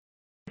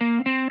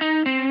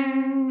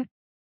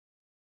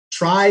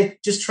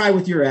just try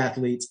with your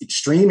athletes,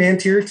 extreme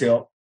anterior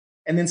tilt,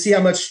 and then see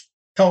how much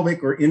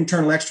pelvic or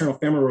internal, external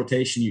femoral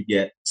rotation you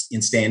get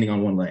in standing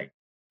on one leg.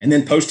 And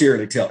then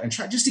posteriorly tilt, and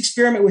just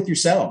experiment with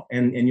yourself,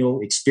 and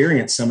you'll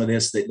experience some of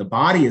this, that the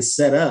body is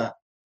set up.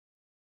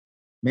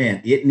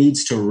 Man, it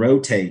needs to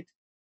rotate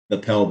the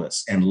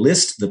pelvis and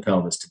list the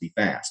pelvis to be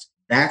fast.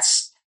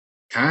 That's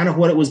kind of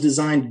what it was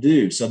designed to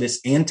do. So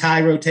this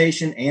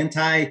anti-rotation,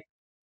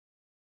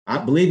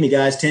 believe me,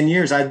 guys, 10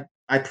 years, I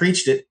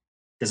preached it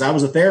because I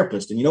was a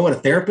therapist. And you know what a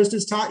therapist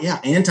is taught?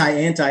 Yeah, anti.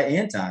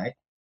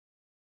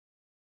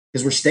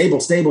 Because we're stable.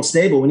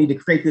 We need to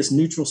create this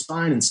neutral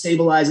spine and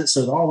stabilize it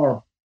so that all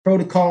our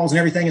protocols and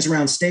everything is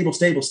around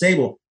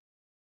stable.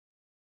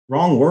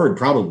 Wrong word,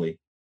 probably.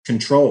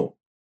 Control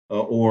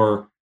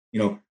or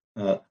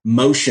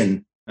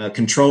motion.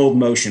 Controlled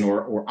motion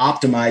or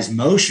optimized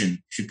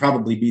motion should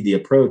probably be the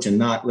approach, and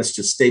not let's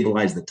just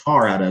stabilize the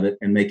tar out of it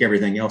and make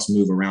everything else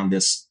move around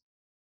this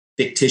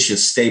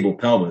fictitious stable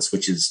pelvis,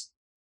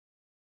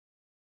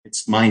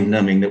 it's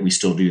mind-numbing that we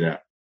still do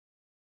that.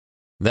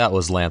 That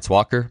was Lance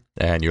Walker,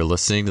 and you're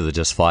listening to the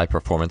Just Fly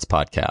Performance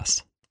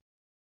Podcast.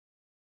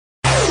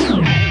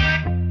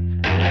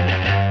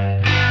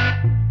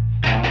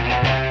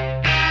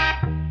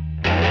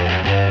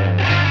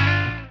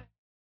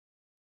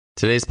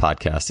 Today's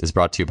podcast is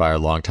brought to you by our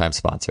longtime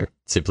sponsor,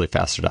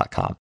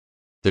 SimplyFaster.com.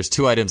 There's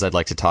 2 items I'd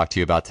like to talk to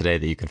you about today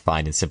that you can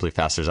find in Simply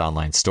Faster's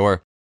online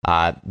store.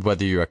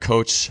 Whether you're a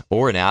coach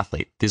or an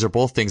athlete, these are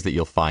both things that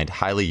you'll find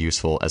highly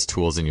useful as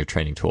tools in your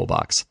training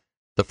toolbox.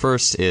 The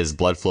first is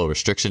blood flow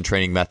restriction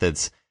training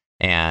methods.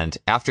 And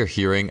after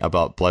hearing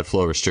about blood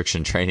flow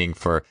restriction training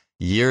for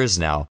years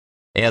now,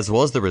 as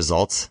well as the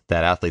results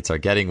that athletes are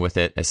getting with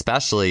it,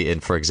 especially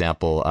in, for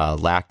example,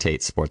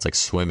 lactate sports like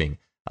swimming,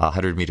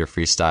 100-meter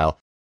freestyle,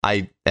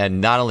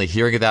 and not only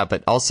hearing of that,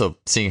 but also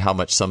seeing how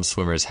much some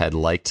swimmers had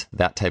liked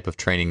that type of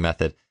training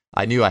method,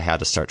 I knew I had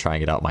to start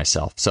trying it out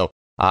myself. So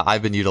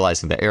I've been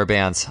utilizing the air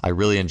bands. I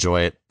really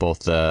enjoy it, both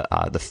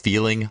the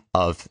feeling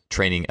of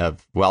training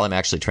while I'm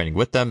actually training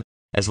with them,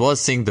 as well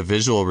as seeing the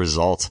visual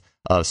result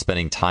of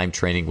spending time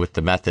training with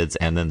the methods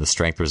and then the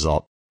strength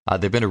result.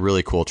 They've been a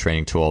really cool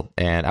training tool,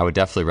 and I would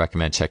definitely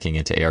recommend checking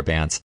into air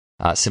bands.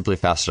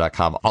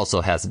 SimplyFaster.com also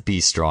has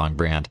B Strong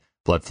brand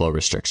blood flow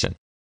restriction.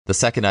 The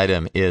second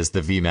item is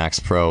the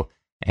VMAX Pro,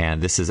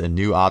 and this is a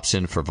new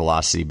option for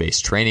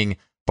velocity-based training,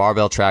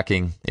 barbell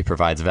tracking. It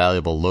provides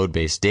valuable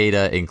load-based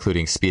data,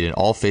 including speed in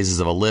all phases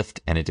of a lift,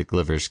 and it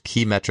delivers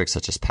key metrics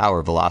such as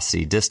power,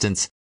 velocity,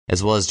 distance,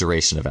 as well as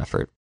duration of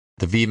effort.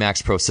 The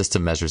VMAX Pro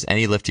system measures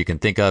any lift you can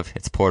think of.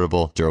 It's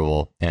portable,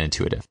 durable, and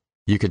intuitive.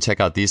 You can check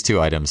out these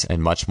 2 items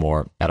and much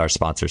more at our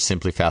sponsor,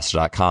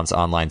 SimplyFaster.com's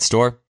online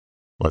store.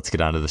 Let's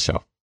get on to the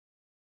show.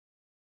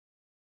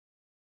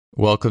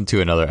 Welcome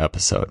to another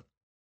episode.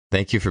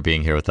 Thank you for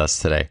being here with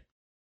us today.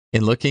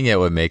 In looking at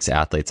what makes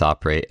athletes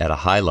operate at a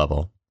high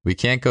level, we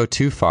can't go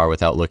too far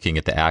without looking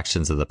at the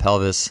actions of the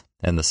pelvis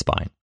and the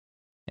spine.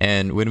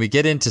 And when we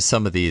get into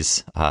some of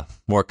these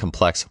more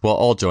complex, well,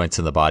 all joints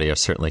in the body are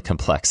certainly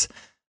complex,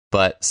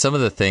 but some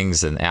of the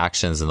things and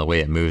actions and the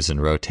way it moves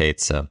and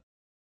rotates,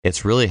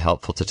 it's really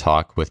helpful to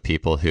talk with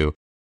people who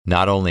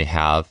not only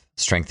have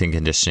strength and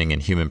conditioning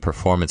and human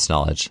performance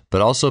knowledge,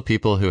 but also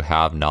people who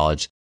have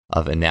knowledge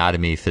of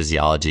anatomy,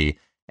 physiology,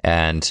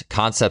 and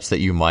concepts that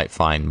you might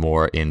find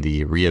more in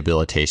the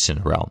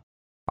rehabilitation realm.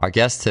 Our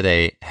guest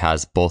today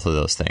has both of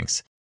those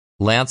things.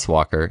 Lance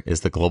Walker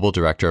is the Global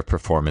Director of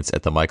Performance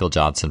at the Michael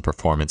Johnson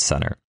Performance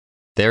Center.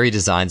 There he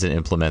designs and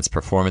implements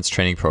performance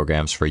training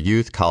programs for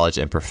youth, college,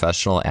 and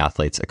professional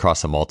athletes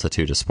across a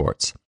multitude of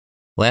sports.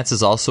 Lance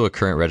is also a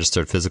current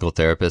registered physical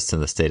therapist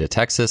in the state of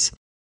Texas,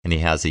 and he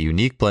has a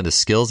unique blend of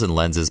skills and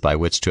lenses by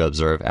which to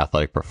observe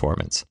athletic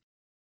performance.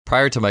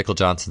 Prior to Michael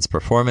Johnson's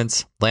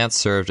Performance, Lance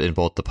served in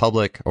both the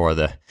public, or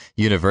the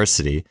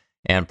university,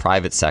 and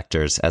private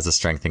sectors as a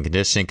strength and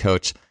conditioning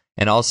coach,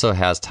 and also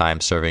has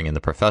time serving in the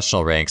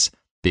professional ranks,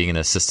 being an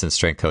assistant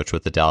strength coach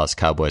with the Dallas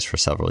Cowboys for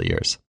several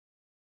years.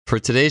 For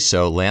today's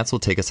show, Lance will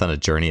take us on a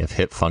journey of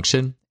hip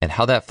function and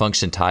how that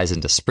function ties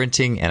into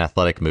sprinting and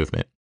athletic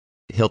movement.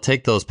 He'll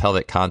take those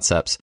pelvic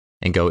concepts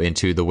and go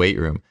into the weight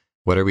room.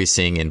 What are we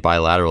seeing in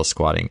bilateral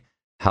squatting?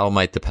 How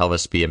might the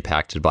pelvis be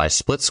impacted by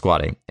split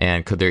squatting?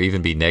 And could there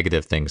even be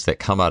negative things that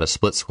come out of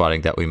split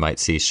squatting that we might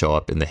see show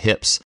up in the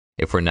hips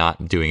if we're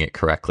not doing it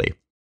correctly?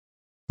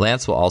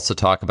 Lance will also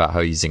talk about how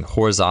using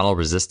horizontal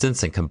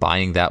resistance and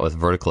combining that with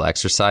vertical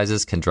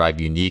exercises can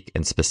drive unique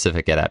and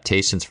specific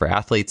adaptations for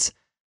athletes.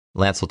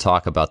 Lance will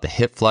talk about the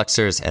hip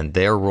flexors and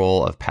their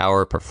role of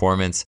power,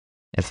 performance.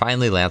 And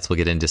finally, Lance will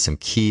get into some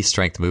key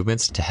strength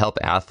movements to help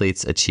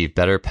athletes achieve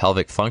better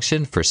pelvic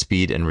function for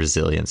speed and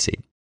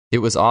resiliency. It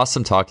was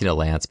awesome talking to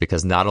Lance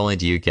because not only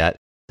do you get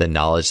the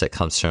knowledge that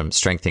comes from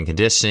strength and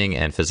conditioning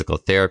and physical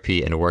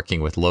therapy and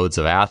working with loads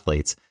of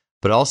athletes,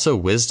 but also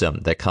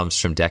wisdom that comes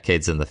from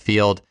decades in the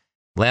field.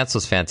 Lance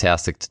was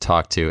fantastic to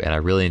talk to, and I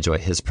really enjoy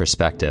his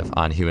perspective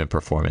on human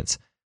performance.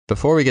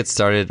 Before we get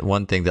started,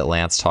 one thing that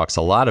Lance talks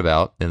a lot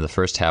about in the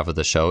first half of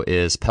the show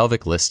is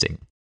pelvic listing.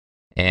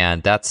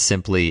 And that's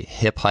simply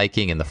hip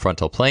hiking in the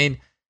frontal plane.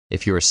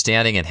 If you were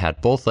standing and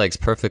had both legs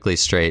perfectly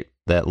straight,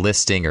 that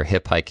listing or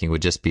hip hiking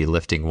would just be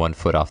lifting one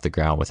foot off the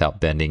ground without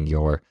bending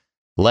your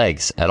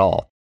legs at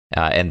all.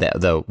 And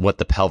what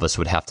the pelvis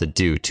would have to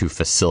do to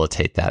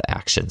facilitate that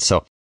action.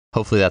 So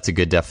hopefully that's a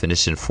good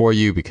definition for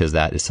you, because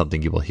that is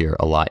something you will hear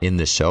a lot in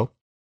this show.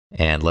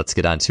 And let's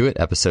get on to it.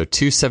 Episode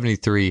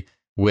 273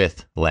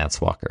 with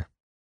Lance Walker.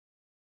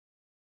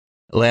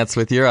 Lance,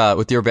 with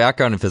your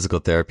background in physical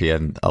therapy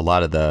and a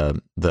lot of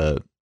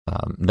the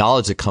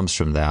knowledge that comes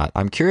from that,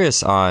 I'm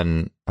curious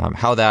on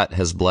how that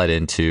has bled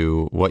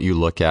into what you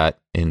look at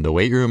in the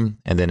weight room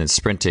and then in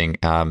sprinting.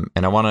 And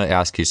I want to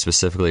ask you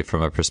specifically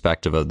from a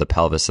perspective of the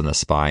pelvis and the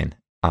spine.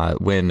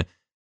 When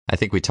I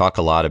think we talk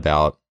a lot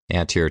about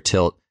anterior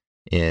tilt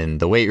in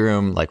the weight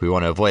room, like we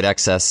want to avoid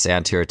excess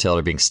anterior tilt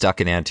or being stuck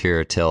in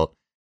anterior tilt.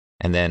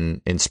 And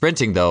then in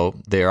sprinting, though,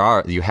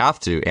 you have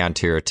to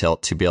anterior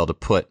tilt to be able to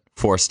put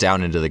force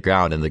down into the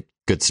ground, and the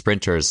good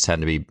sprinters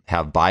tend to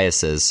have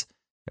biases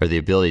or the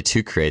ability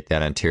to create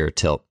that anterior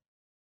tilt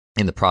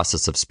in the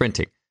process of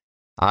sprinting.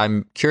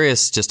 I'm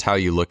curious just how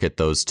you look at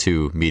those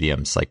two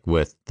mediums, like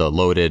with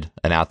an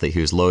athlete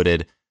who's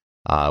loaded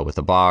with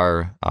a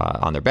bar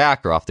on their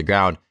back or off the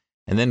ground,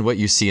 and then what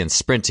you see in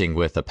sprinting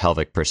with a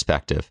pelvic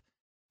perspective.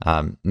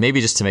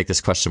 Maybe just to make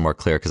this question more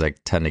clear, because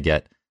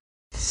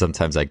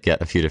sometimes I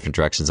get a few different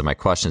directions in my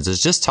questions,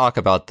 is just talk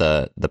about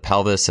the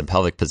pelvis and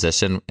pelvic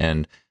position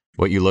and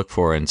what you look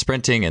for in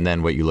sprinting, and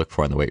then what you look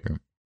for in the weight room.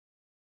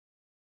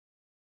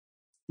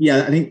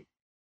 Yeah, I think,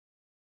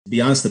 to be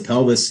honest, the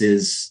pelvis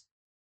is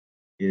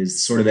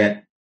sort of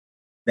that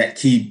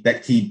key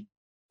thing,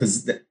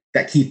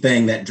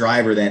 that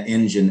driver, that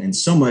engine, and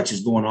so much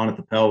is going on at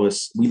the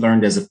pelvis. We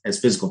learned as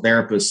physical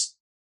therapists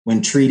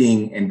when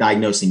treating and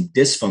diagnosing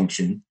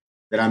dysfunction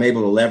that I'm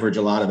able to leverage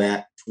a lot of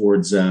that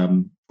towards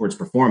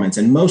performance.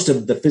 And most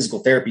of the physical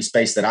therapy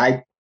space that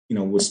I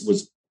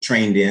was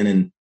trained in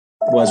and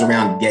was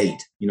around gait,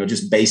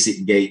 just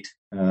basic gait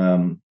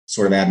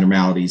sort of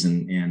abnormalities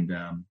and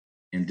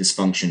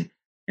dysfunction.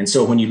 And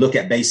so when you look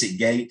at basic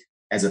gait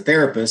as a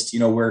therapist,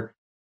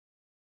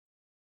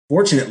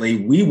 fortunately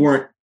we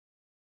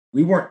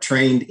weren't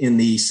trained in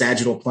the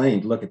sagittal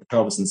plane to look at the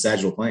pelvis in the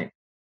sagittal plane,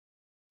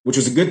 which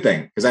was a good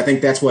thing, because I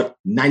think that's what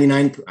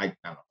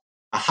a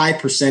high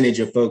percentage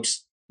of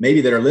folks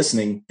maybe that are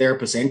listening,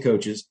 therapists and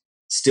coaches,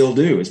 still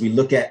do, is we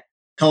look at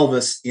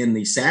pelvis in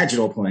the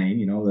sagittal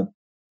plane, the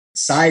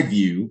side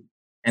view,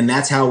 and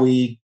that's how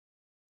we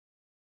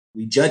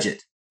judge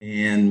it.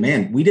 And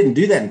man, we didn't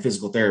do that in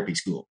physical therapy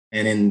school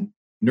and in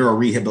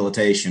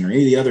neurorehabilitation or any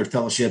of the other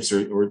fellowships,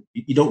 or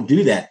you don't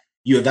do that.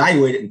 You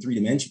evaluate it in 3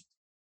 dimensions.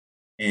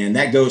 And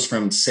that goes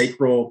from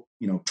sacral,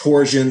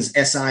 torsions,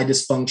 SI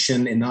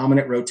dysfunction,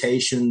 innominate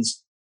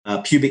rotations,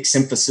 pubic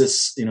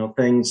symphysis,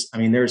 things. I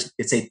mean,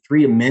 it's a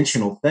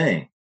 3-dimensional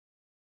thing.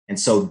 And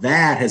so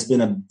that has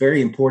been a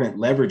very important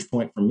leverage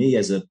point for me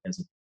as a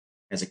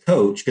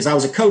coach, because I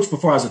was a coach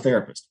before I was a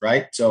therapist,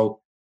 right?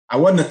 So I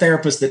wasn't a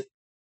therapist that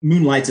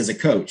moonlights as a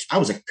coach. I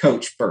was a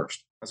coach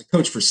first. I was a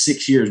coach for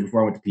 6 years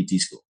before I went to PT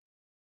school.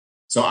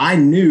 So I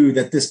knew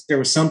that there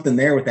was something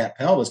there with that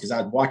pelvis, because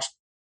I watch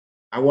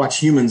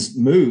humans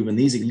move, and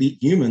these elite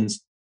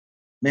humans,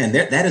 man,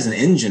 that is an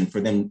engine for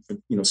them,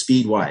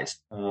 speed wise.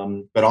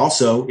 But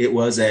also it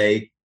was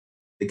the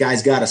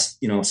guy's got a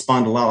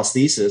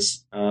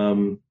spondylolisthesis.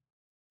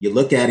 You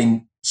look at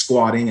him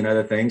squatting and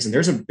other things, and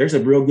there's a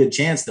real good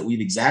chance that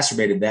we've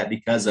exacerbated that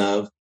because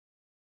of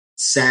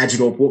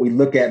sagittal, what we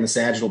look at in the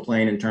sagittal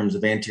plane in terms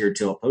of anterior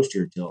tilt,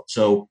 posterior tilt.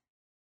 So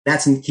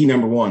that's key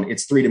number 1.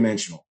 It's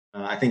 3-dimensional.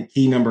 I think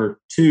key number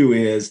 2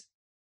 is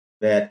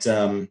that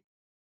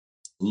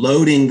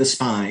loading the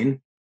spine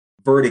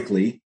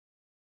vertically,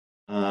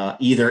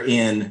 either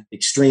in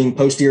extreme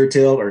posterior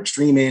tilt or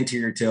extreme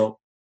anterior tilt,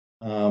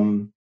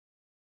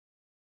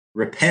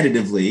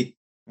 repetitively,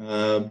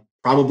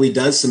 probably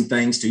does some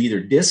things to either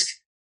disc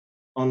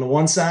on the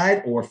one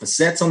side or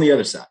facets on the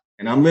other side.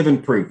 And I'm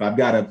living proof. I've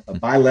got a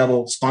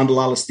bilevel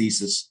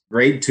spondylolisthesis,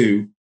 grade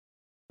 2.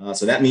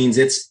 So that means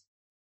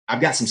I've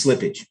got some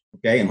slippage.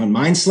 Okay. And when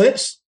mine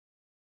slips,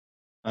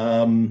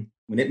 when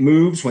it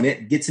moves, when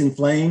it gets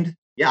inflamed,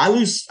 yeah, I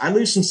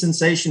lose some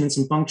sensation and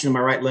some function in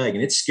my right leg,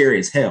 and it's scary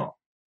as hell.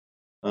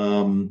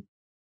 When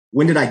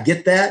did I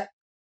get that?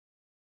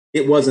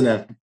 It wasn't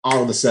a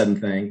all of a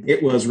sudden thing.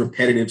 It was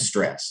repetitive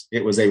stress.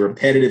 It was a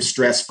repetitive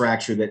stress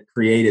fracture that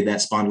created that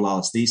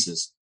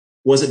spondylolisthesis.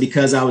 Was it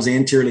because I was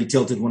anteriorly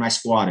tilted when I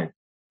squatted?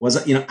 Was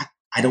it,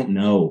 I don't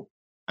know.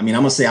 I mean,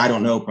 I'm going to say I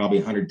don't know probably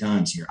 100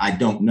 times here. I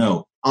don't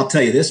know. I'll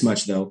tell you this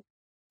much, though.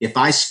 If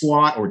I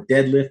squat or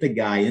deadlift a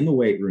guy in the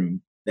weight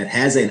room that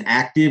has an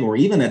active or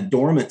even a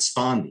dormant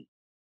spondy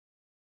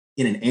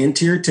in an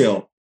anterior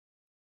tilt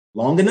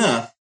long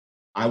enough,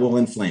 I will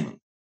inflame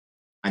him.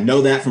 I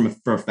know that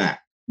for a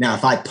fact. Now,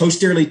 if I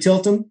posteriorly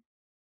tilt him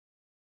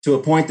to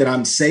a point that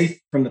I'm safe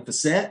from the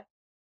facet,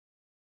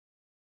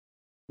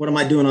 what am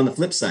I doing on the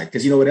flip side?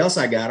 Because you know what else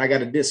I got? I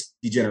got a disc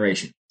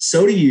degeneration.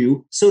 So do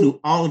you. So do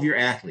all of your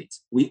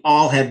athletes. We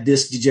all have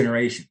disc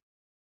degeneration.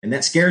 And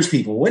that scares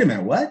people. Wait a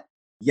minute, what?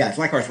 Yeah, it's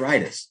like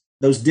arthritis.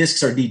 Those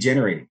discs are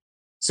degenerating.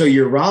 So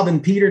you're robbing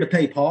Peter to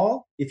pay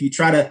Paul if you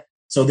try to.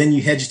 So then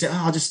you hedge to,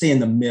 I'll just stay in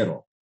the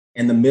middle.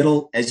 And the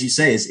middle, as you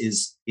say,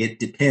 is it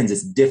depends.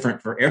 It's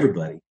different for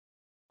everybody.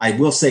 I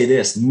will say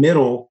this: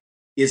 middle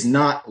is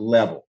not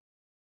level.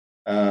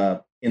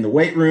 In the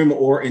weight room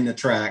or in the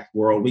track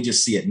world, we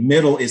just see it.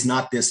 Middle is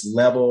not this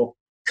level,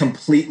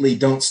 completely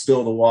don't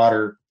spill the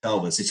water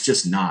pelvis. It's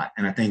just not.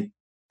 And I think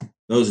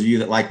those of you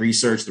that like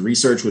research, the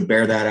research would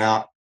bear that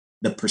out.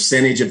 The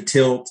percentage of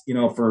tilt,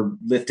 for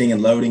lifting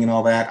and loading and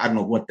all that, I don't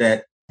know what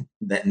that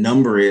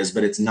number is,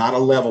 but it's not a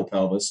level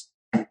pelvis.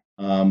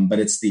 But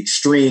it's the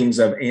extremes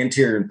of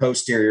anterior and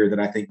posterior that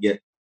I think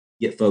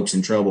get folks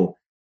in trouble.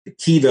 The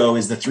key, though,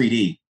 is the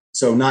 3D.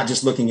 So not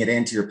just looking at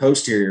anterior,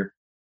 posterior,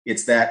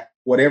 it's that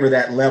whatever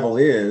that level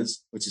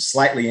is, which is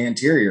slightly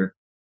anterior,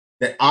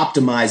 that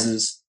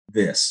optimizes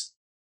this,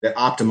 that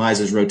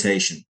optimizes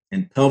rotation.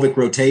 And pelvic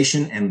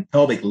rotation and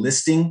pelvic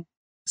listing,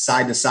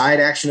 side-to-side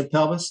action of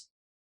pelvis,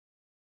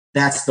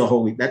 that's the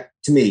holy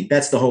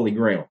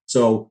grail.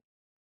 So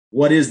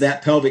what is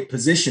that pelvic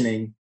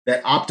positioning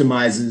that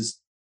optimizes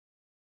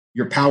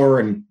your power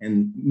and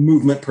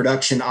movement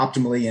production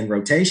optimally in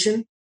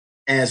rotation,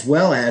 as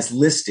well as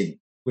listing,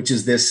 which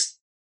is this,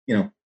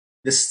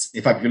 this,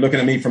 if you're looking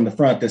at me from the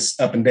front, this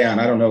up and down.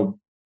 I don't know,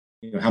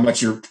 how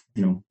much your,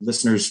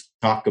 listeners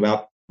talk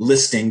about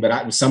listing, but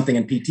it was something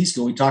in PT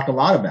school we talked a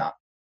lot about.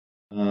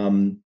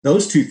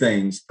 Those two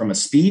things from a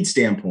speed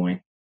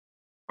standpoint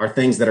are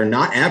things that are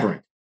not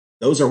aberrant.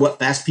 Those are what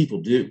fast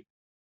people do.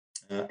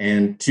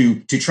 And to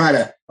try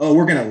to,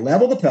 we're going to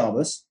level the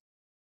pelvis,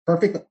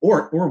 perfect,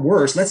 or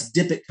worse, let's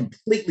dip it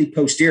completely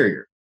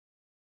posterior.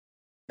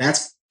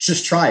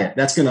 Just try it.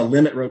 That's going to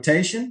limit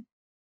rotation.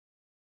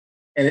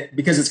 And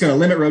because it's going to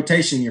limit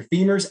rotation in your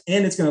femurs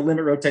and it's going to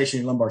limit rotation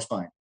in your lumbar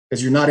spine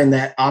because you're not in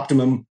that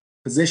optimum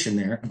position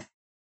there.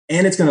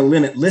 And it's going to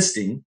limit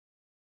listing,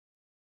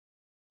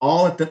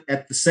 all at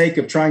the sake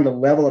of trying to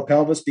level a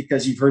pelvis,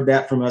 because you've heard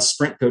that from us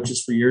sprint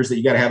coaches for years, that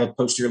you got to have a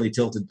posteriorly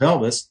tilted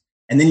pelvis.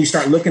 And then you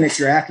start looking at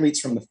your athletes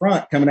from the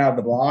front coming out of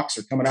the blocks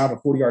or coming out of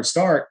a 40-yard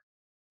start,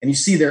 and you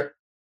see their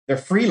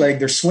free leg,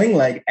 their swing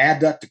leg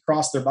adduct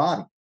across their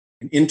body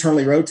and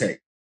internally rotate.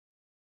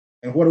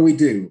 And what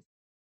do?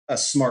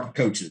 Us smart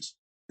coaches.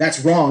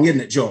 That's wrong, isn't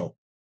it, Joel?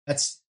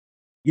 That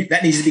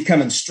needs to be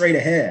coming straight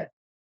ahead,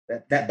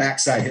 that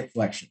backside hip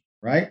flexion,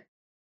 right?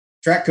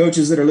 Track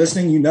coaches that are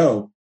listening,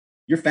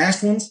 your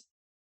fast ones,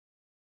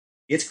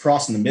 it's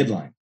crossing the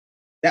midline.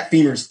 That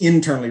femur's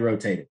internally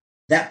rotated.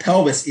 That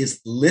pelvis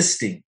is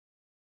listing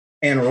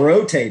and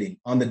rotating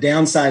on the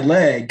downside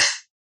leg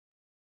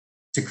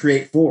to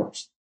create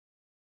force.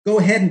 Go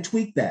ahead and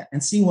tweak that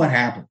and see what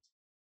happens.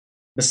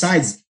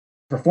 Besides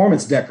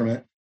performance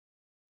decrement,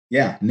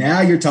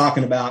 now you're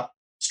talking about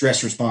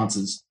stress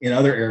responses in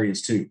other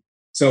areas too.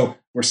 So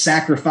we're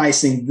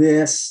sacrificing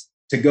this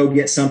to go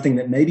get something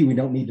that maybe we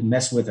don't need to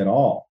mess with at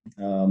all.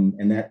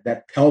 And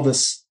that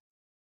pelvis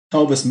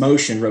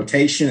motion,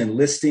 rotation and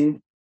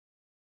listing,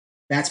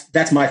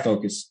 that's my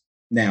focus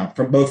now,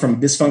 from both from a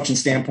dysfunction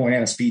standpoint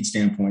and a speed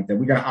standpoint, that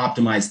we're going to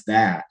optimize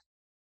that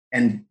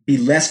and be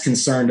less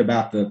concerned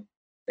about the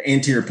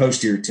anterior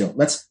posterior tilt.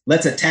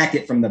 Let's attack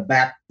it from the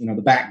back,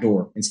 the back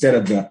door instead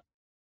of the,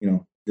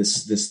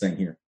 this thing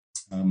here.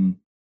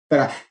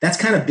 But that's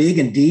kind of big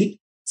and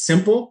deep,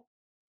 simple.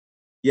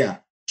 Yeah.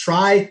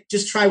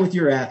 Just try with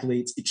your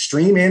athletes,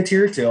 extreme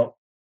anterior tilt,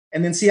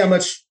 and then see how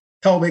much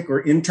pelvic or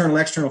internal,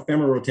 external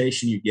femoral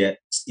rotation you get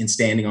in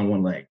standing on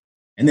one leg.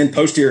 And then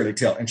posteriorly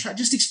tilt, and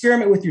just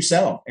experiment with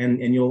yourself, and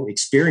you'll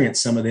experience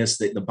some of this.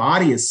 That the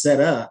body is set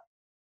up,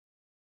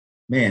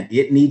 man,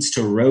 it needs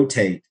to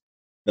rotate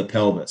the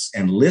pelvis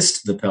and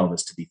list the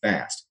pelvis to be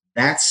fast.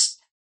 That's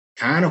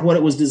kind of what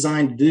it was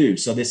designed to do.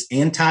 So this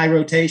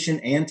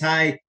anti-rotation,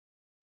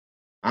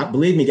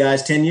 believe me,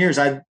 guys, 10 years,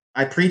 I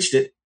preached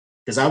it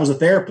because I was a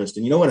therapist.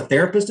 And you know what a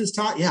therapist is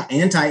taught? Yeah,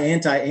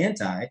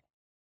 anti.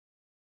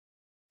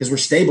 Because we're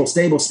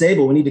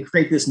stable. We need to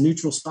create this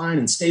neutral spine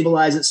and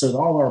stabilize it so that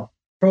all our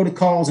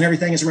protocols and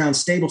everything is around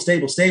stable.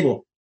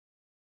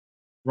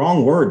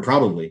 Wrong word,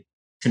 probably.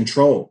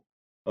 Control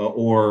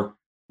or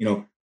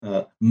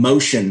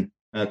motion,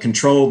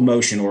 controlled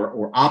motion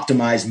or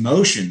optimized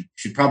motion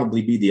should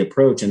probably be the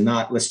approach, and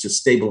not let's just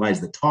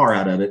stabilize the tar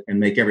out of it and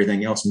make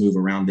everything else move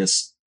around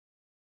this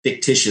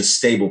fictitious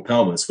stable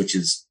pelvis, which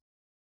is,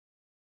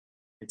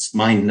 it's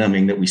mind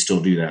numbing that we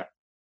still do that.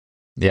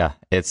 Yeah,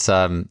 it's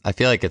I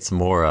feel like it's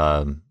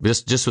more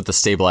just with the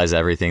stabilize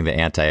everything, the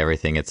anti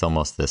everything, it's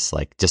almost this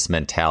like just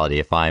mentality.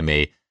 If I'm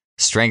a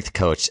strength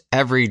coach,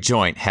 every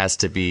joint has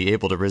to be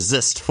able to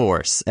resist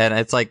force. And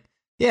it's like,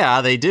 yeah,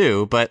 they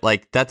do, but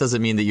like that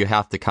doesn't mean that you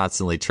have to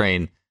constantly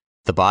train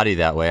the body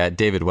that way.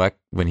 David Weck,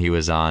 when he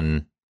was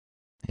on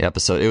the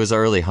episode, it was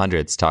early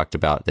hundreds, talked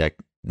about that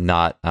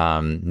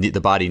the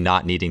body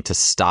not needing to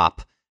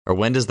stop, or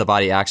when does the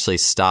body actually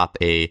stop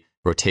a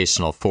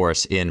rotational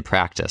force in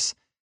practice?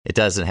 It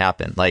doesn't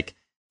happen. Like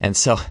And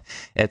so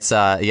it's,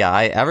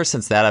 ever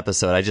since that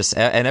episode,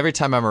 and every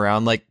time I'm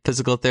around like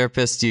physical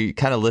therapists, you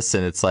kind of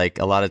listen. It's like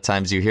a lot of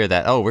times you hear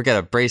that, oh, we're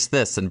going to brace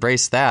this and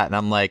brace that. And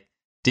I'm like,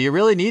 do you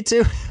really need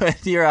to when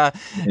you're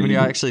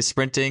actually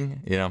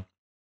sprinting,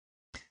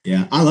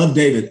 Yeah. I love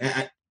David.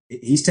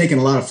 He's taken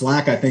a lot of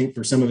flack, I think,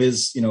 for some of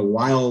his,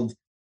 wild,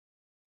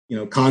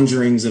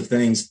 conjurings of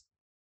things.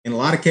 In a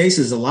lot of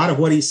cases, a lot of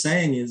what he's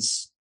saying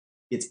is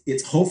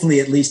it's hopefully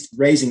at least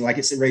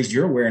raised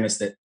your awareness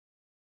that,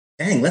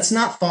 dang, let's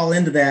not fall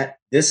into that.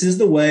 This is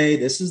the way,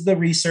 this is the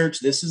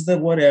research, this is the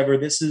whatever,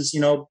 this is,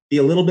 be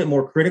a little bit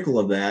more critical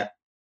of that.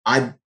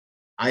 I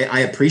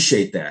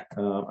appreciate that.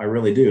 I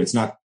really do. It's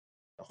not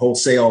a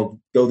wholesale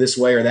go this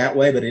way or that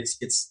way, but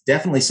it's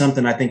definitely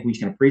something I think we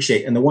can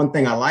appreciate. And the one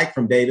thing I like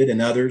from David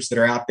and others that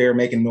are out there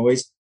making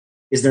noise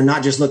is they're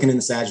not just looking in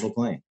the sagittal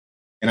plane.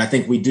 And I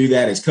think we do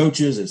that as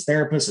coaches, as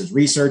therapists, as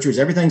researchers.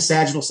 Everything's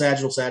sagittal,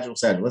 sagittal, sagittal,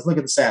 sagittal. Let's look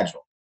at the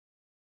sagittal.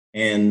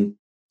 And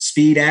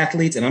speed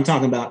athletes, and I'm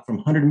talking about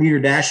from 100-meter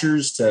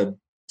dashers to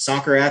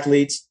soccer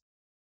athletes,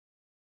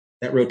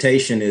 that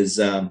rotation is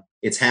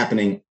it's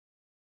happening.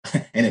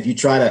 And if you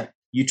try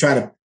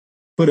to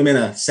put them in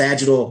a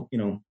sagittal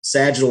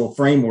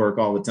framework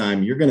all the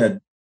time, you're gonna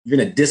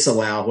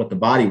disallow what the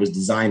body was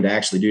designed to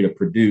actually do to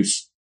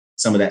produce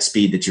some of that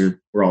speed that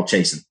we're all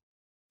chasing.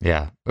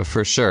 Yeah,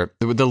 for sure.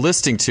 The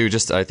listing too,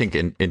 just I think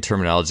in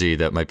terminology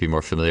that might be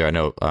more familiar. I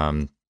know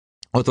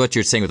with what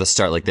you're saying with the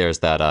start, like there's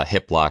that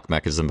hip lock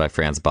mechanism by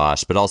Franz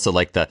Bosch, but also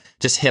like the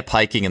just hip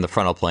hiking in the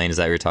frontal plane. Is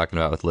that what you're talking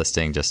about with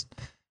listing? Just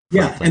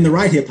and the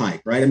right hip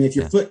hike, right? I mean, if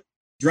your foot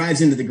drives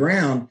into the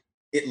ground,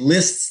 it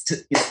lists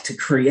to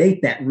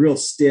create that real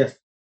stiff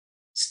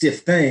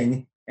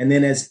thing. And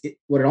then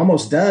what it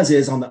almost does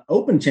is on the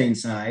open chain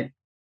side,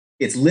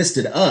 it's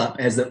listed up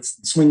as the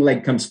swing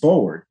leg comes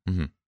forward.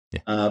 Mm-hmm.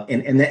 Yeah.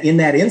 And in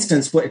that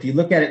instance, if you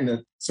look at it in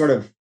the sort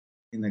of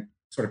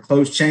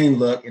closed chain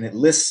look, and it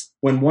lists,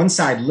 when one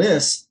side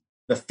lists,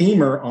 the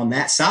femur on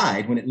that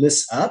side, when it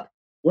lists up,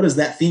 what does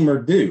that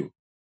femur do?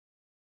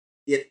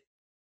 It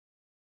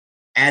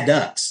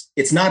adducts.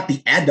 It's not the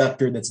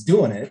adductor that's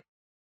doing it.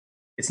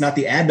 It's not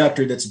the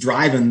adductor that's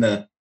driving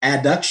the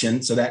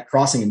adduction, so that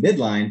crossing in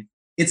midline.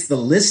 It's the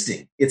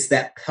listing. It's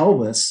that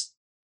pelvis.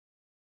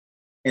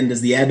 And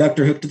does the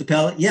adductor hook to the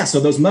pelvis? Yeah, so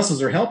those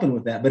muscles are helping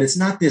with that, but it's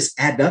not this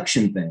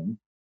adduction thing.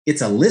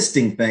 It's a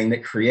listing thing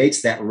that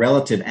creates that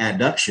relative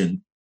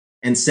adduction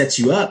and sets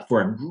you up for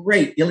a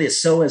great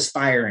iliopsoas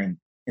firing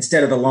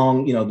instead of the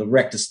long, the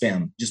rectus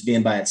fem just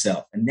being by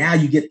itself. And now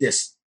you get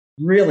this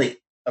really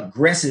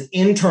aggressive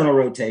internal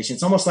rotation.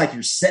 It's almost like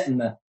you're setting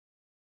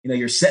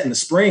the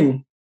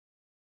spring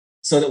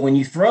so that when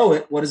you throw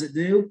it, what does it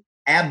do?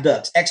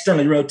 Abducts,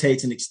 externally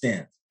rotates and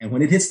extends. And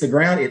when it hits the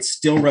ground, it's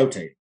still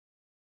rotating.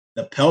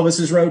 The pelvis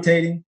is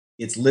rotating.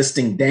 It's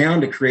listing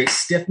down to create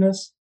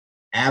stiffness,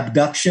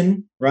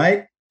 abduction,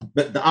 right?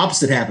 But the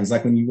opposite happens.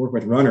 Like when you work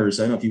with runners,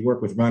 I don't know if you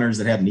work with runners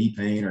that have knee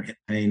pain or hip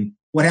pain.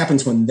 What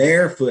happens when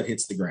their foot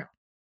hits the ground?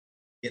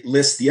 It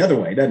lists the other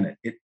way, doesn't it?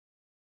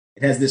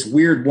 It has this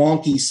weird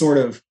wonky sort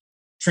of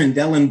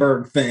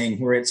Trendelenburg thing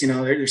where it's,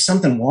 there's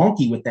something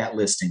wonky with that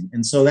listing.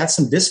 And so that's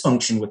some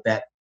dysfunction with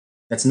that.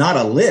 That's not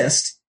a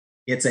list.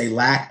 It's a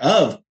lack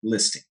of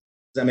listing.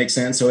 Does that make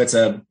sense? So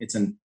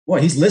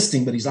he's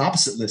listing, but he's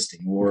opposite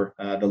listing, or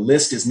the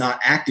list is not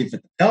active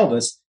at the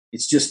pelvis.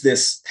 It's just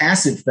this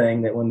passive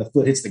thing that when the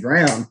foot hits the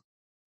ground,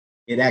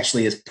 it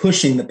actually is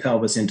pushing the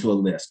pelvis into a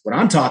list. What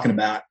I'm talking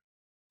about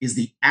is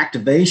the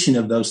activation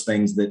of those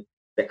things that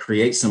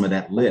create some of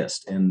that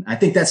list. And I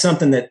think that's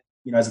something that,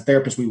 as a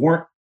therapist, we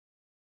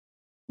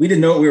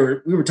didn't know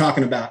what we were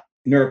talking about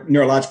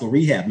neurological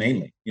rehab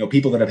mainly.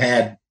 People that have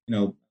had,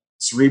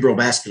 cerebral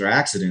vascular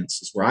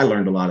accidents is where I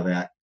learned a lot of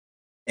that.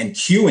 And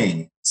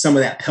cueing some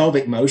of that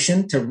pelvic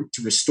motion to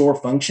restore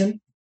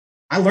function.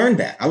 I learned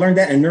that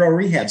in a neuro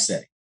rehab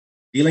setting,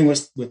 dealing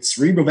with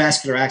cerebral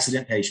vascular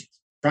accident patients,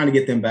 trying to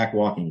get them back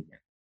walking again.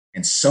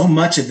 And so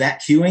much of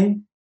that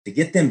cueing to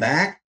get them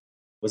back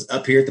was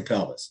up here at the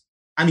pelvis.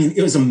 I mean,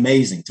 it was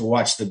amazing to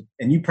watch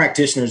and you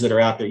practitioners that are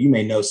out there, you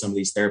may know some of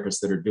these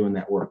therapists that are doing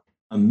that work.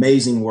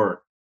 Amazing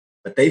work,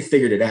 but they've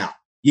figured it out.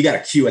 You got to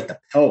cue at the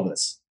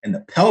pelvis, and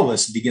the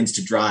pelvis begins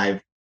to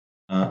drive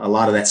a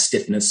lot of that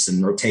stiffness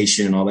and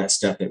rotation and all that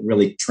stuff that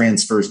really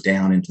transfers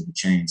down into the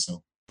chain.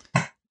 So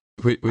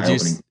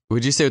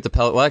would you say with the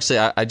pellet? Well, actually,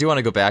 I do want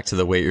to go back to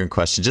the weight room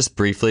question just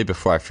briefly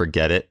before I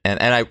forget it. And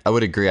I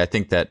would agree. I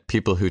think that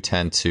people who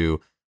tend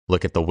to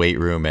look at the weight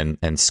room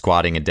and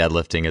squatting and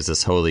deadlifting as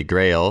this holy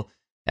grail,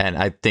 and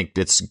I think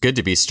it's good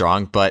to be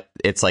strong, but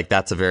it's like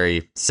that's a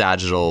very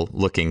sagittal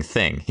looking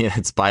thing.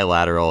 It's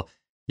bilateral.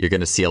 You're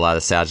going to see a lot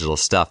of sagittal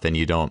stuff, and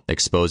you don't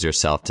expose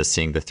yourself to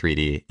seeing the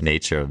 3D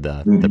nature of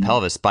the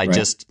pelvis by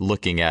just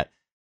looking at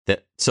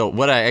that. So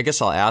what I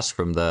guess I'll ask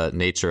from the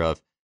nature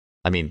of,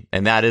 and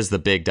that is the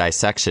big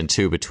dissection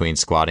too between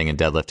squatting and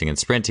deadlifting and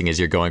sprinting, is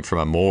you're going from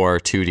a more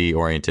 2D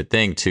oriented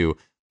thing to,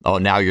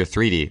 now you're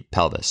 3D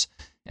pelvis.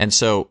 And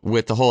so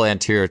with the whole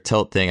anterior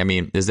tilt thing, I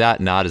mean, is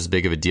that not as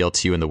big of a deal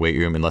to you in the weight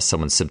room unless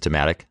someone's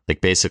symptomatic? Like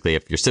basically,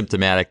 if you're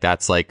symptomatic,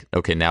 that's like,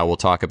 okay, now we'll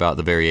talk about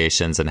the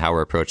variations and how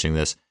we're approaching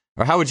this.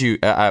 Or how would you,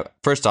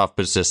 first off,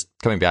 but just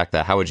coming back to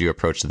that, how would you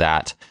approach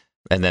that?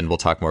 And then we'll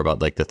talk more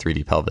about like the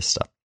 3D pelvis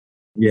stuff.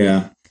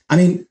 Yeah. I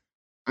mean,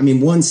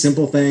 one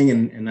simple thing,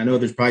 and I know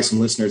there's probably some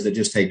listeners that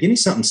just, hey, give me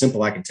something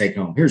simple I can take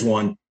home. Here's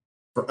one.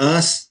 For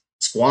us,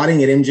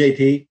 squatting at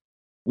MJP,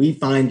 we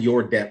find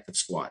your depth of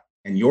squat.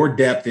 And your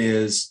depth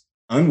is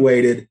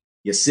unweighted.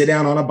 You sit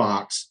down on a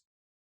box.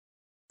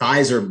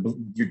 Thighs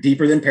you're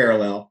deeper than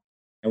parallel.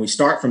 And we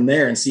start from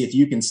there and see if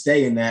you can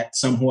stay in that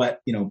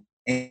somewhat,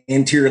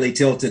 anteriorly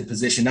tilted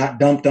position, not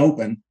dumped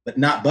open, but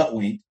not butt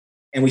winked.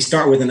 And we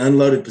start with an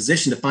unloaded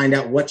position to find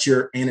out what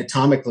your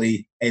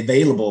anatomically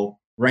available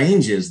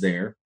range is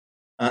there.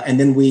 And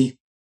then we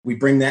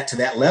bring that to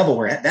that level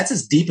where that's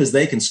as deep as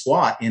they can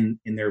squat in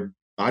their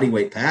body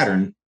weight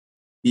pattern.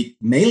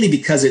 Mainly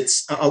because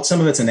it's some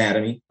of it's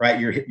anatomy, right?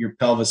 Your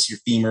pelvis, your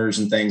femurs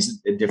and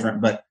things are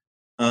different. But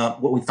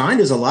what we find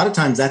is a lot of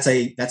times that's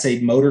a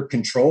motor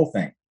control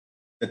thing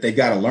that they've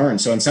got to learn.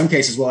 So in some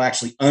cases, we'll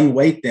actually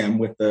unweight them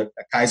with a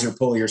Kaiser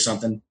pulley or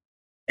something,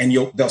 and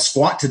they'll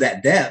squat to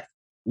that depth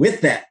with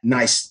that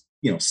nice,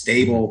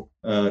 stable,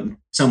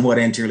 somewhat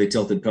anteriorly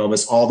tilted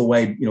pelvis all the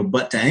way,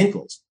 butt to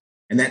ankles.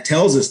 And that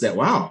tells us that,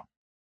 wow,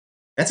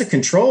 that's a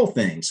control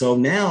thing. So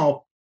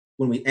now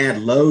when we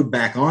add load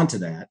back onto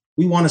that,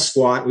 we want to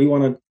squat, we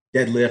want to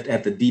deadlift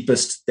at the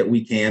deepest that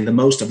we can, the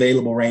most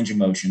available range of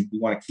motion. We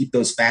want to keep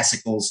those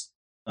fascicles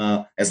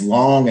as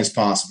long as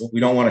possible. We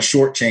don't want to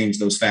shortchange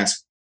those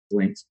fascicle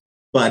lengths,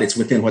 but it's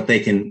within what they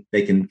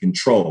can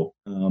control.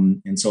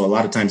 And so a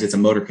lot of times it's a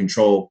motor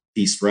control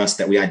piece for us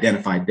that we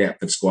identify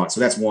depth of squat. So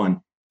that's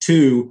one.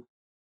 Two,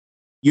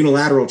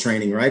 unilateral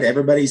training, right?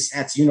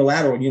 That's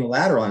unilateral,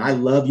 and I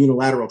love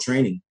unilateral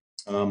training.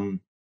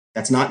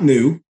 That's not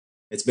new.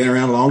 It's been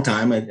around a long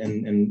time,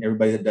 and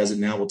everybody that does it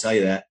now will tell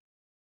you that.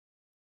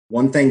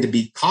 One thing to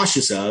be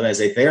cautious of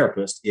as a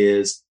therapist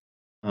is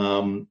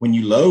when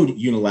you load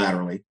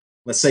unilaterally,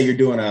 let's say you're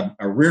doing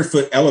a rear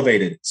foot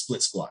elevated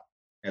split squat,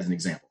 as an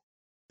example.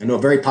 I know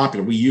very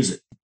popular, we use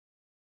it.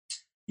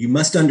 You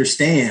must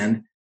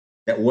understand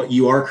that what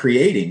you are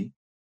creating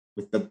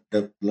with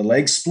the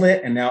leg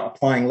split and now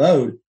applying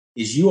load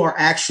is you are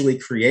actually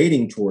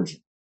creating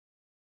torsion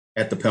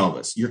at the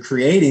pelvis. You're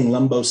creating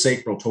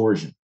lumbosacral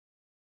torsion.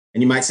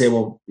 And you might say,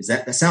 well,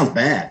 that sounds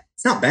bad.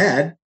 It's not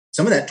bad.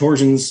 Some of that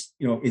torsion's,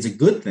 is a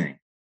good thing.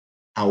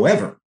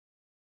 However,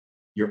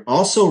 you're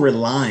also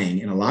relying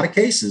in a lot of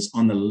cases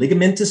on the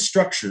ligamentous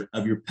structure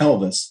of your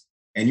pelvis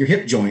and your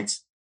hip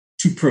joints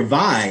to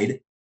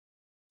provide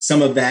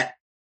some of that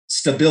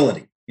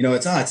stability.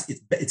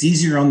 It's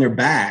easier on their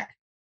back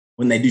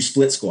when they do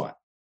split squat.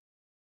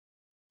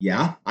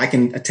 Yeah, I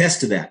can attest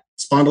to that.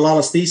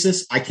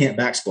 Spondylolisthesis, I can't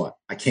back squat.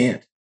 I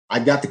can't.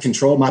 I've got the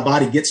control. My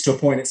body gets to a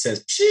point it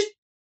says, pshit.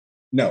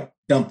 No,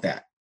 dump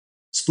that.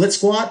 Split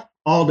squat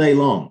all day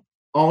long,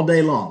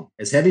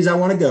 as heavy as I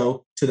want to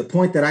go, to the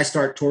point that I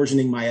start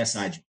torsioning my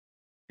SI joint.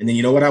 And then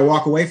you know what I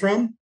walk away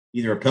from?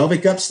 Either a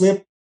pelvic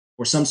upslip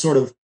or some sort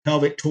of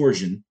pelvic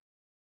torsion.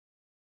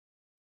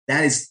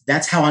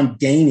 That's how I'm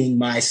gaining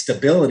my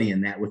stability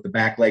in that with the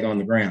back leg on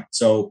the ground.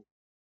 So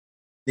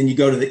then you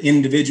go to the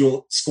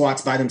individual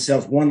squats by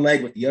themselves, one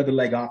leg with the other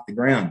leg off the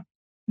ground.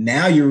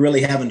 Now you're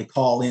really having to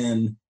call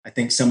in, I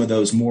think, some of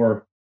those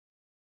more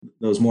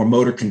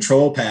motor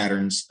control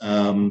patterns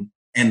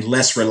and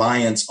less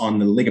reliance on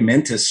the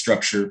ligamentous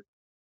structure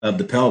of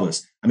the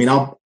pelvis. I mean,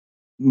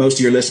 most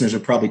of your listeners are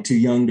probably too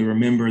young to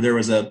remember. There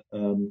was a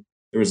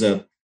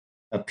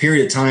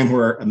period of time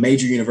where a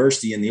major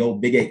university in the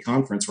old Big 8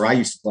 conference where I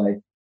used to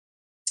play,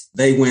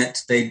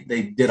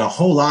 they did a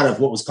whole lot of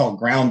what was called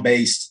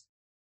ground-based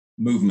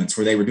movements,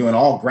 where they were doing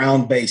all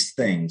ground-based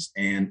things,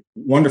 and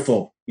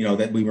wonderful,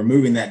 that we were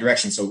moving that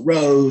direction. So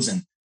rows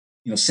and,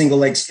 single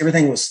legs,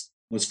 everything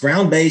was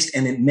ground-based,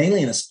 and then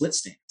mainly in a split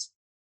stance.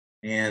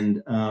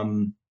 And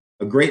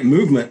a great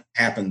movement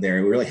happened there.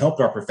 It really helped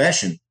our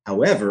profession.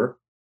 However,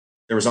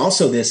 there was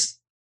also this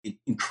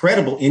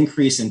incredible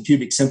increase in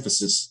pubic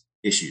symphysis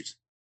issues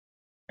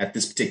at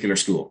this particular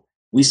school.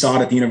 We saw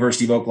it at the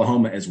University of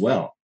Oklahoma as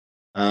well.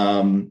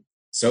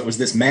 So it was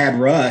this mad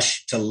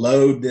rush to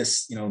load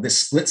this, this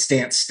split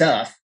stance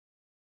stuff,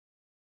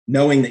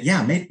 knowing that,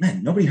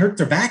 man, nobody hurt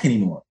their back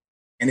anymore.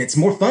 And it's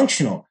more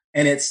functional.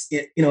 And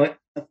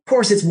of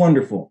course, it's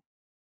wonderful.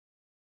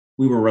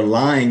 We were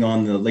relying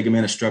on the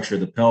ligamentous structure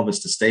of the pelvis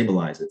to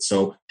stabilize it.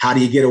 So how do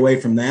you get away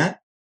from that?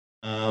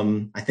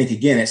 I think,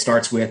 again, it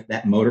starts with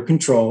that motor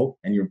control,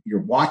 and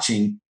you're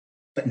watching,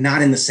 but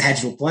not in the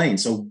sagittal plane.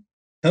 So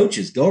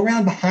coaches, go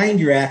around behind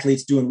your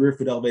athletes doing rear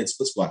foot elevated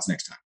split squats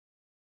next time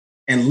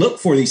and look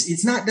for these.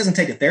 It doesn't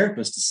take a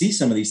therapist to see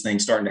some of these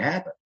things starting to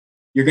happen.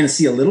 You're going to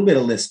see a little bit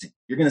of listing.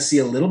 You're going to see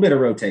a little bit of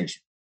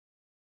rotation.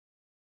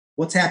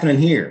 What's happening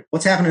here?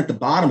 What's happening at the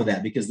bottom of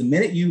that? Because the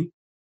minute you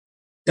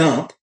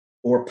dump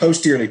or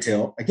posteriorly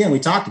tilt, again, we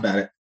talked about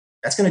it,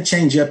 that's going to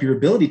change up your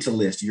ability to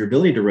list, your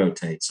ability to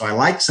rotate. So I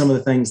like some of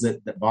the things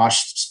that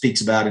Bosch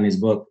speaks about in his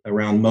book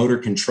around motor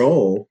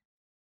control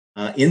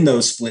in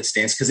those split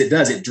stance, because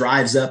it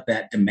drives up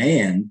that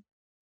demand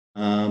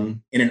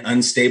in an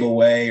unstable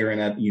way or in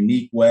a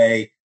unique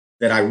way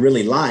that I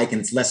really like. And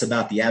it's less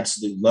about the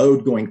absolute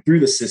load going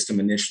through the system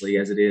initially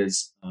as it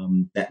is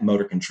that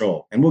motor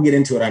control. And we'll get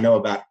into it, I know,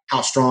 about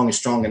how strong is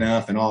strong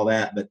enough and all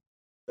that, but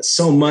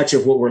so much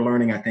of what we're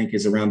learning, I think,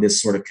 is around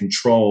this sort of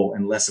control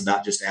and less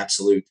about just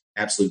absolute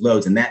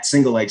loads. And that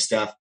single leg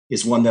stuff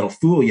is one that'll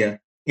fool you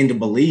into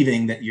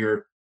believing that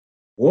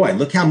boy,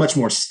 look how much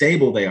more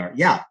stable they are.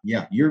 Yeah.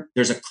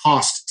 There's a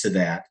cost to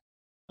that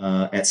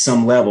at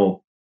some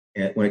level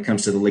when it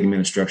comes to the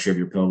ligamental structure of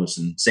your pelvis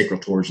and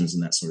sacral torsions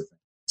and that sort of thing.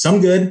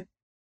 Some good,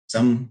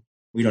 some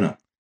we don't know.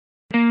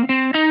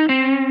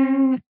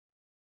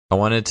 I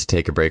wanted to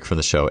take a break from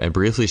the show and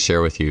briefly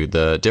share with you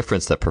the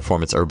difference that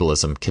performance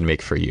herbalism can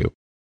make for you.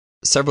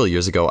 Several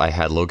years ago, I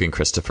had Logan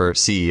Christopher,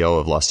 CEO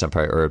of Lost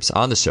Empire Herbs,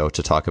 on the show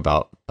to talk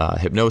about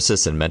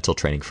hypnosis and mental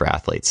training for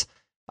athletes.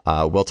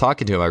 While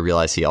talking to him, I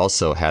realized he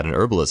also had an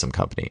herbalism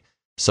company.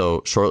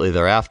 So shortly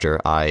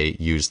thereafter, I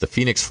used the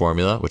Phoenix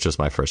formula, which was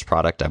my first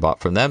product I bought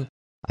from them.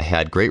 I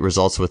had great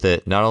results with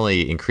it, not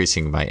only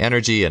increasing my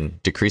energy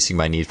and decreasing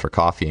my need for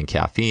coffee and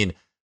caffeine,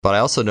 but I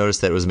also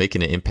noticed that it was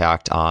making an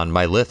impact on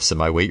my lifts and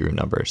my weight room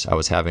numbers. I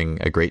was having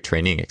a great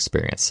training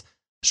experience.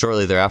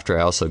 Shortly thereafter,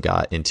 I also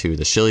got into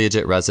the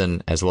Shilajit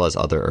resin as well as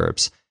other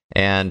herbs.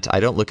 And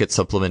I don't look at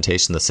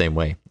supplementation the same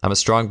way. I'm a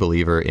strong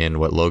believer in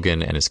what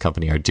Logan and his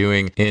company are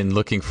doing in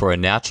looking for a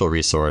natural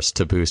resource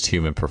to boost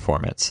human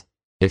performance.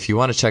 If you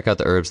want to check out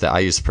the herbs that I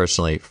use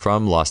personally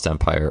from Lost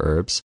Empire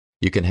Herbs,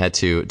 you can head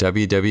to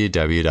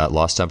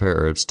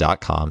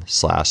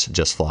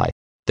www.lostempireherbs.com/justfly.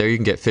 There you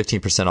can get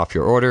 15% off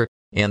your order,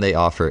 and they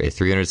offer a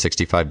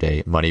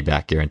 365-day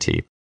money-back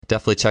guarantee.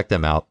 Definitely check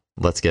them out.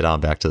 Let's get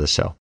on back to the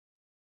show.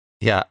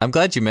 Yeah, I'm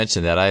glad you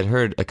mentioned that. I had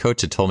heard a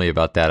coach had told me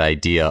about that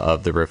idea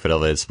of the rear foot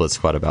elevated split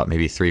squat about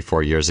maybe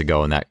 3-4 years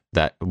ago, and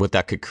that what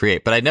that could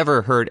create. But I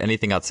never heard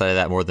anything outside of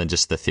that more than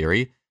just the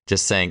theory,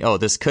 just saying, "Oh,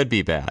 this could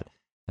be bad."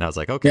 And I was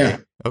like, "Okay,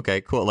 okay,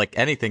 cool. Like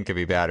anything could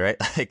be bad, right?"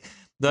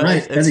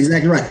 Right. That's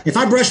exactly right. If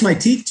I brush my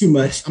teeth too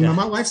much,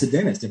 my wife's a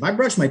dentist. If I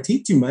brush my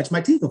teeth too much,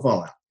 my teeth will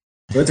fall out.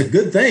 So it's a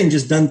good thing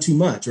just done too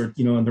much, or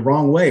in the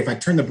wrong way. If I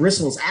turn the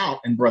bristles out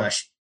and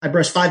I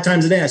brush 5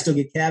 times a day, I still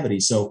get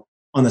cavities. So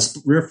on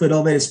the rear foot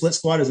elevated split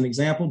squat as an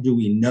example, do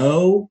we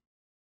know?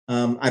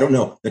 I don't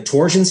know. The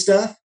torsion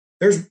stuff,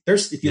 there's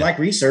if you like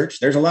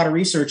research, there's a lot of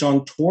research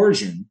on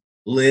torsion,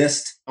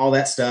 list, all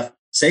that stuff,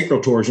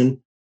 sacral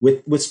torsion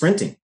with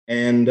sprinting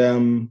and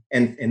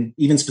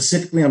even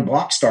specifically on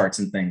block starts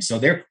and things. So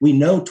there we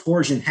know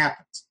torsion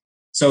happens.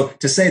 So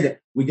to say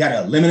that we got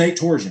to eliminate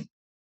torsion,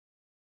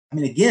 I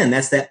mean, again,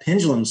 that's that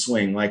pendulum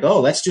swing, like,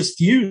 oh, let's just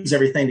fuse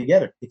everything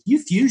together. If you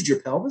fused your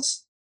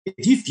pelvis,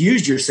 if you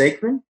fused your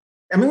sacrum,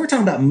 I mean, we're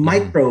talking about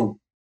micro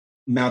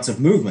amounts of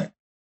movement.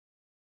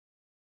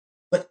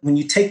 But when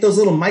you take those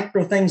little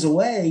micro things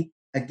away,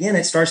 again,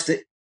 it starts to,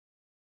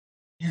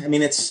 I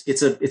mean, it's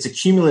a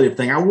cumulative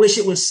thing. I wish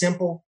it was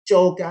simple.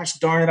 Joel, gosh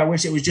darn it, I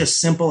wish it was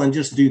just simple and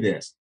just do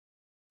this.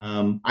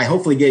 I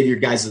hopefully gave your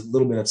guys a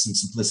little bit of some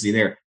simplicity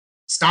there.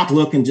 Stop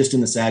looking just in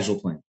the sagittal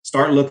plane.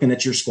 Start looking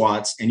at your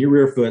squats and your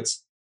rear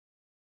foots,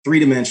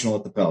 3-dimensional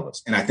at the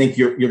pelvis. And I think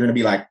you're going to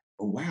be like,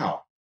 oh,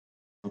 wow.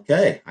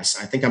 Okay, I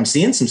think I'm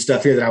seeing some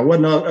stuff here that I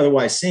wasn't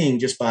otherwise seeing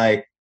just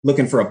by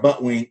looking for a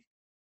butt wink,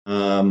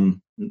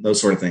 those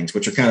sort of things,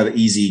 which are kind of the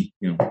easy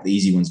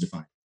ones to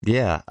find.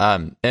 Yeah,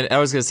 and I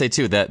was going to say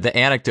too that the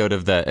anecdote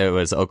of it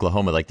was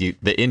Oklahoma, like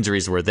the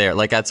injuries were there.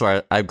 Like that's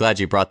why I'm glad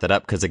you brought that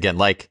up, because again,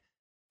 like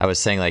I was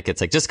saying, like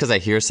it's like just because I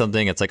hear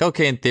something, it's like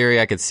okay, in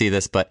theory I could see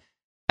this, but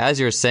as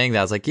you were saying that,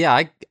 I was like,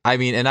 yeah, I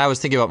mean, and I was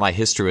thinking about my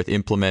history with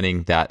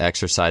implementing that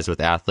exercise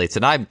with athletes,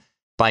 and I'm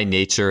by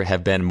nature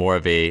have been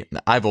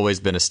I've always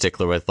been a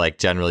stickler with like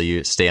generally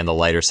you stay on the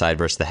lighter side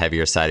versus the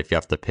heavier side if you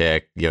have to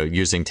pick,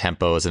 using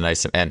tempo as a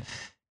nice, and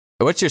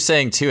what you're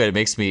saying too,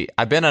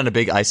 I've been on a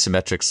big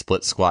isometric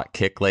split squat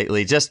kick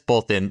lately, just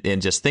both in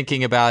just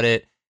thinking about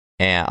it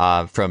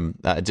and from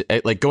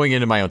like going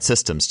into my own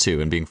systems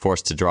too, and being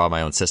forced to draw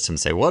my own system and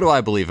say, what do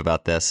I believe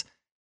about this?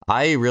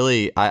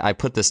 I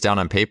put this down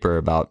on paper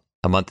about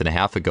a month and a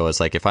half ago. It's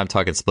like, if I'm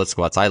talking split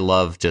squats, I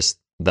love just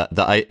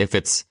if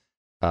it's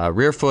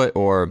rear foot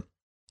or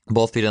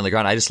both feet on the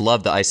ground, I just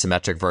love the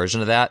isometric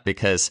version of that,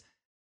 because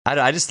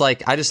I just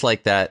like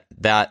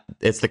that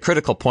it's the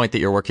critical point that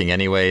you're working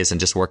anyways, and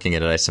just working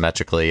it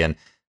isometrically. And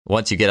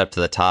once you get up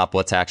to the top,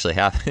 what's actually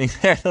happening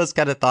there, those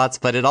kind of thoughts.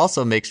 But it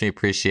also makes me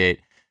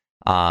appreciate,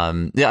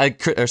 our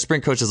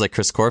sprint coaches like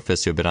Chris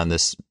Corfus, who have been on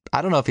this,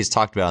 I don't know if he's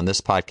talked about on this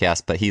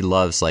podcast, but he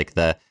loves like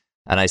an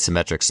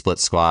isometric split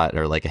squat,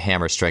 or like a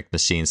hammer strength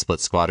machine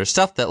split squat, or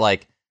stuff that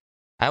like,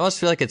 I almost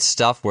feel like it's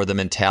stuff where the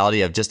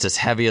mentality of just as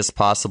heavy as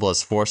possible,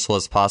 as forceful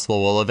as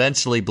possible, will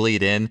eventually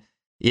bleed in.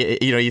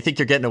 You think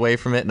you're getting away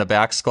from it in a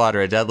back squat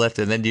or a deadlift,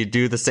 and then you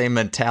do the same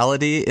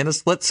mentality in a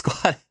split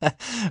squat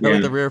or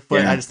with the rear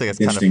foot. I just think it's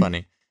kind of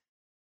funny.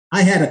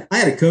 I had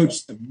a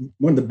coach,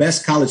 one of the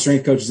best college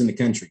strength coaches in the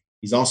country.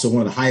 He's also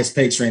one of the highest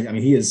paid strength. I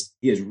mean, he is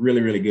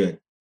really, really good.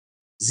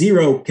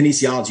 Zero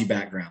kinesiology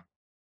background.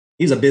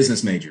 He's a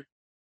business major.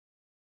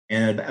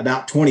 And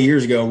about 20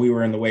 years ago, we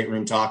were in the weight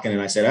room talking,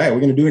 and I said, "Hey,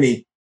 we're going to do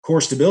any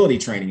core stability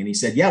training?" And he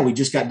said, "Yeah, we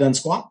just got done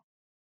squatting."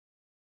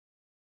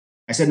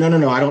 I said,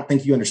 no, I don't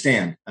think you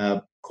understand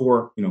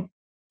core,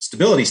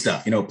 stability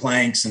stuff,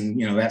 planks and,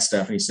 that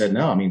stuff. And he said,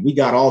 "No, I mean, we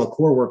got all the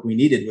core work we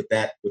needed with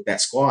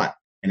that squat."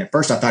 And at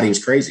first I thought he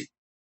was crazy.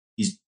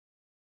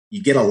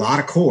 You get a lot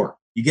of core.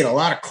 You get a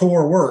lot of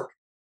core work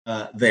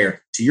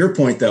there. To your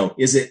point, though,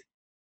 is it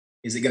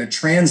going to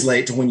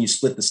translate to when you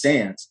split the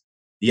stance?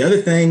 The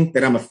other thing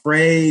that I'm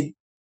afraid,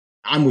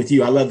 I'm with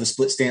you. I love the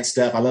split stance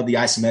stuff. I love the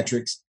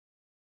isometrics.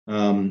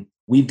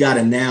 We've got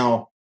to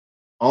now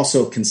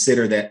also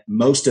consider that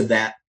most of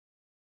that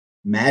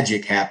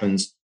magic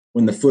happens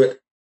when the foot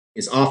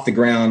is off the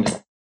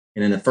ground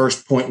and in the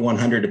first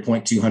 0.100 to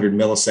 0.200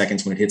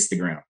 milliseconds when it hits the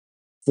ground.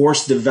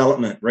 Force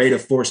development, rate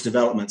of force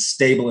development,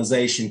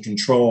 stabilization,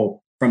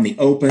 control from the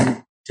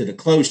open to the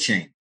closed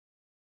chain.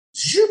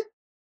 Zoop.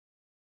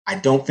 I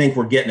don't think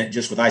we're getting it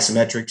just with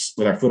isometrics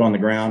with our foot on the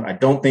ground. I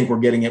don't think we're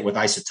getting it with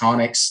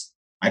isotonics.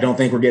 I don't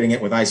think we're getting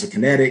it with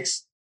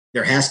isokinetics.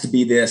 There has to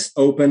be this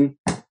open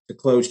to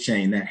closed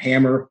chain. That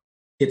hammer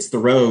hits the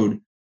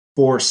road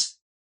force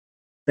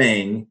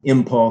thing,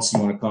 impulse, you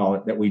want to call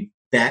it,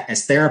 that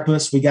as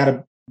therapists, we got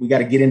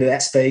to get into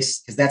that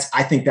space, because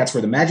I think that's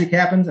where the magic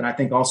happens. And I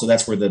think also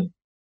that's probably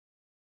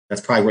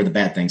where the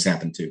bad things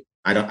happen too.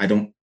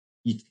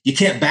 You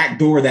can't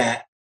backdoor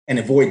that and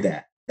avoid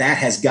that. That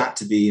has got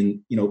to be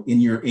in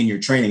your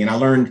training. And I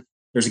learned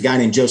there's a guy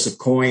named Joseph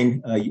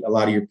Coyne. A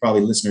lot of your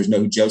probably listeners know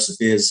who Joseph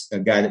is, a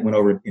guy that went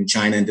over in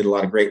China and did a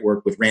lot of great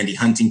work with Randy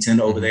Huntington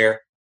over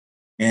there.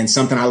 And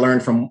something I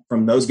learned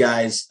from those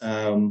guys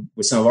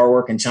with some of our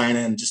work in China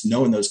and just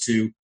knowing those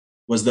two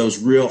was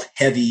those real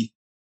heavy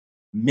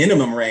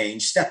minimum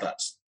range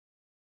step-ups,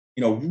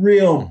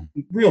 real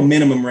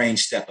minimum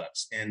range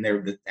step-ups. And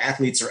the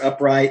athletes are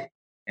upright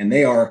and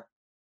they don't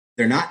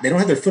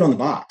have their foot on the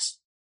box.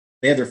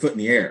 They have their foot in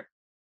the air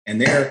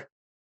and they're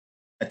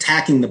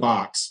attacking the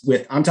box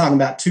I'm talking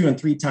about 2 and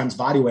 3 times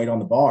body weight on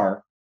the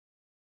bar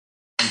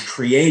and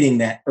creating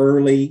that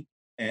early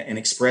and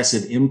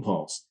expressive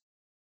impulse.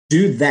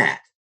 Do that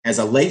as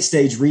a late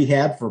stage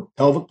rehab for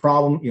pelvic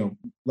problem,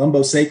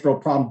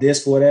 lumbosacral problem,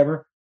 disc,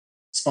 whatever,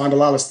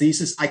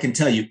 spondylolisthesis. I can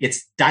tell you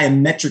it's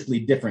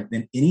diametrically different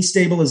than any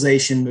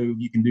stabilization move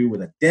you can do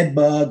with a dead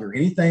bug or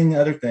anything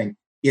other thing.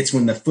 It's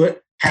when the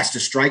foot has to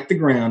strike the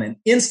ground and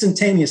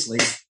instantaneously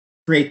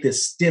create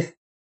this stiff,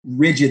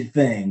 rigid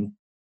thing,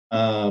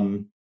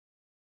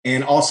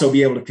 and also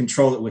be able to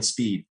control it with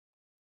speed.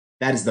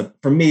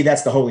 For me,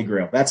 that's the holy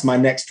grail. That's my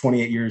next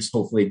 28 years,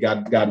 hopefully,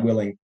 God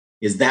willing,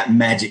 is that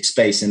magic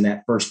space in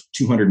that first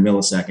 200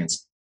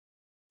 milliseconds.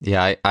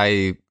 Yeah,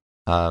 I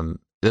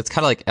that's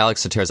kind of like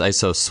Alex Sotera's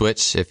ISO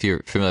switch. If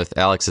you're familiar with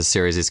Alex's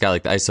series, he's got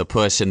like the ISO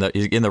push in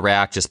the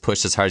rack, just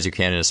push as hard as you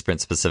can in a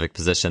sprint specific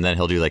position. Then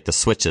he'll do like the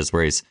switches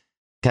where he's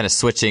kind of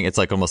switching. It's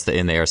like almost the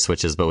in the air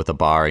switches, but with a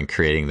bar and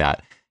creating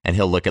that. And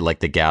he'll look at like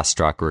the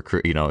gastroc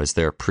recruit, is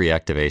there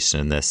pre-activation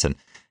in this? And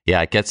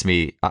yeah, it gets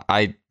me.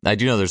 I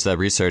do know there's that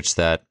research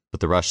that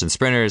with the Russian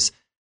sprinters,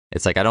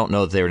 it's like, I don't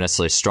know that they were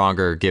necessarily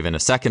stronger given a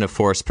second of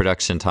force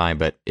production time,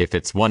 but if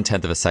it's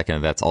 1/10 of a second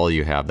and that's all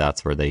you have,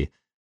 that's where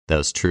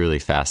those truly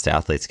fast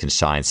athletes can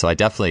shine. So I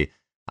definitely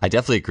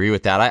agree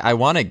with that. I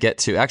want to get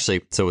to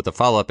actually, so with the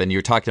follow-up, and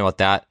you're talking about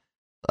that,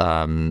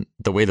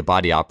 the way the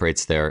body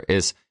operates there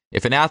is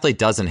if an athlete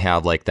doesn't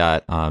have like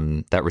that,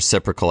 that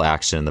reciprocal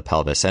action in the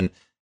pelvis. And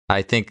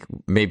I think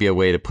maybe a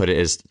way to put it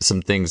is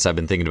some things I've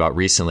been thinking about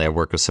recently. I've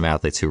worked with some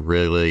athletes who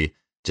really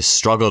just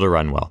struggle to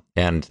run well.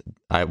 And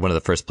one of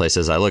the first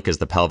places I look is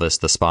the pelvis,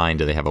 the spine.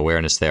 Do they have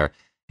awareness there?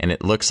 And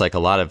it looks like a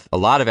lot of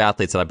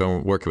athletes that I've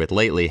been working with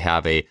lately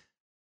have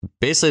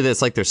basically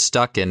it's like they're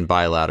stuck in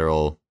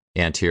bilateral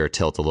anterior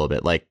tilt a little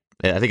bit. Like,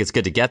 I think it's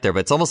good to get there, but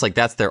it's almost like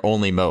that's their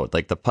only mode.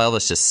 Like the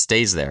pelvis just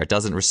stays there. It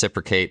doesn't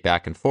reciprocate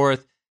back and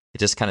forth. It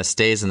just kind of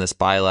stays in this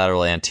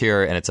bilateral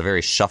anterior, and it's a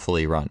very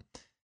shuffly run.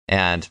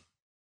 And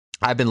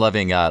I've been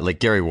loving like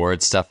Gary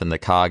Ward's stuff in the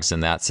cogs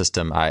and that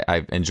system.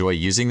 I enjoy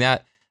using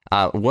that.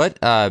 So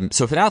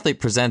if an athlete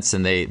presents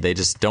and they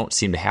just don't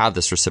seem to have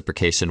this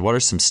reciprocation, what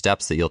are some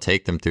steps that you'll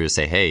take them through to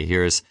say, hey,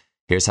 here's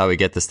how we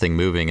get this thing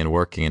moving and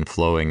working and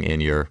flowing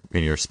in your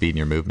speed and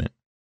your movement?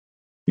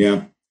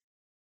 Yeah.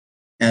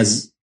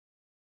 As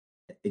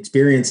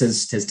experience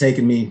has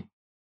taken me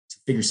to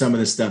figure some of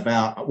this stuff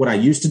out. What I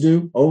used to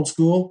do, old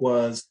school,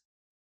 was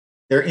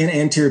they're in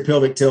anterior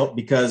pelvic tilt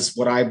because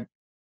what I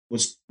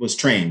was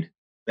trained.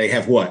 They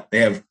have what? They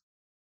have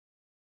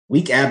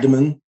weak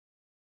abdomen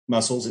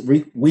muscles,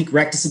 weak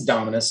rectus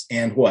abdominis,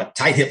 and what?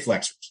 Tight hip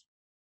flexors.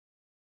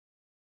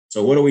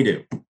 So what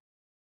do?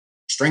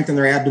 Strengthen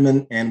their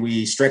abdomen and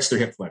we stretch their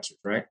hip flexors,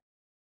 right?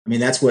 I mean,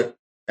 that's what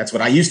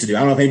I used to do. I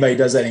don't know if anybody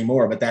does that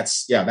anymore, but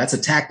that's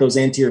attack those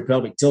anterior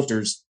pelvic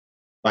tilters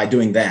by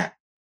doing that.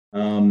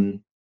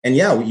 And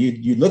yeah,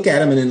 you look at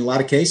them, and in a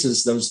lot of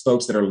cases, those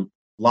folks that are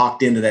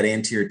locked into that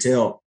anterior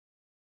tilt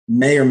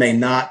may or may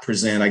not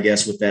present, I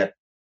guess, with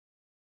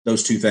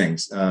those two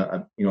things.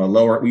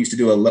 We used to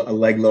do a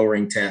leg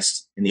lowering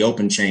test in the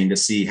open chain to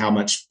see how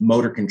much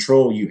motor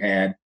control you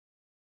had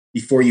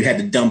before you had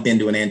to dump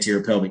into an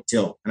anterior pelvic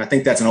tilt. And I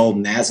think that's an old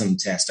NASM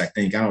test. I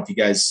don't know if you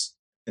guys,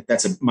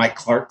 that's a Mike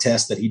Clark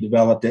test that he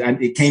developed.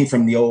 It came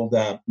from the old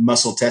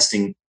muscle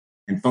testing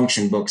and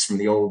function books from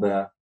the old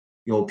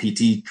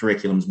PT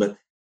curriculums. But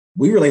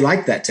we really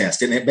liked that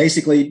test. And it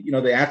basically,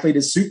 the athlete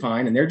is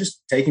supine and they're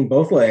just taking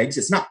both legs.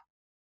 It's not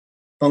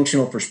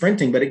functional for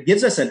sprinting, but it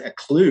gives us a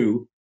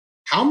clue.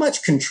 How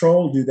much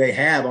control do they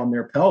have on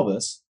their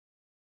pelvis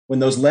when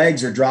those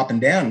legs are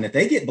dropping down? And if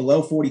they get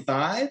below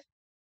 45,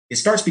 it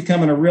starts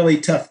becoming a really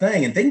tough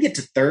thing. And if they can get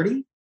to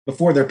 30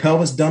 before their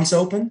pelvis dumps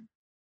open,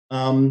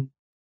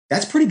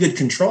 that's pretty good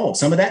control.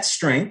 Some of that's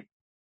strength.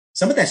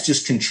 Some of that's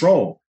just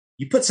control.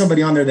 You put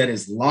somebody on there that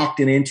is locked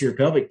in anterior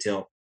pelvic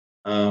tilt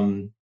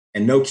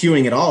and no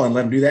cueing at all and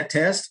let them do that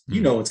test, you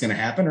know what's going to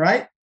happen,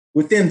 right?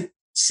 Within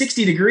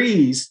 60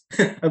 degrees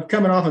of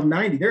coming off of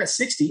 90, they're at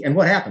 60. And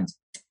what happens?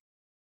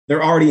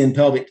 They're already in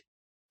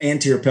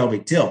anterior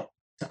pelvic tilt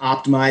to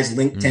optimize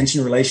link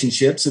tension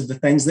relationships of the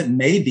things that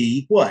may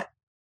be what?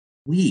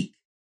 Weak.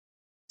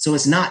 So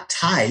it's not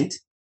tight,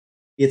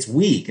 it's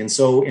weak. And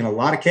so in a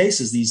lot of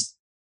cases, these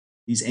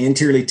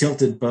anteriorly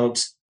tilted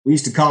folks, we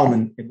used to call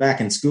them back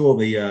in school,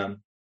 the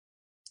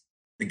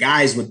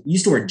guys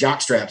used to wear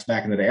jock straps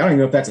back in the day. I don't even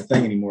know if that's a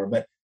thing anymore,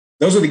 but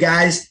those are the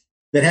guys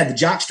that had the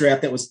jock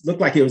strap that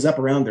looked like it was up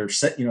around their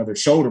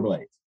shoulder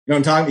blades. You know what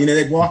I'm talking?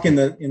 They'd walk in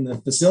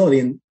the facility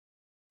and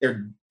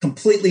they're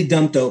completely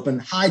dumped open,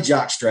 high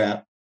jock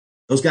strap.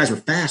 Those guys were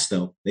fast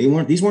though.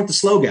 These weren't the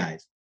slow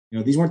guys.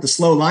 These weren't the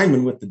slow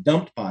linemen with the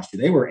dumped posture.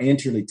 They were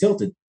anteriorly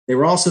tilted. They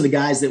were also the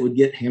guys that would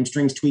get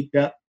hamstrings tweaked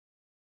up.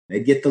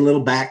 They'd get the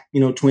little back,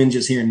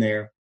 twinges here and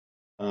there.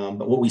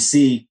 But what we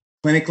see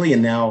clinically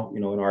and now,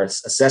 in our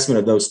assessment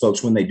of those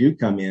folks when they do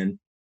come in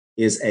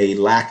is a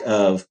lack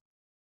of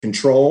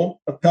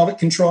control of pelvic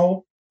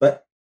control,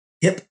 but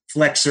hip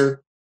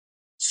flexor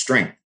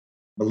strength.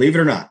 Believe it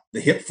or not, the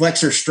hip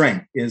flexor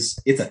strength it's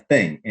a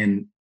thing.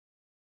 And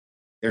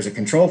there's a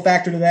control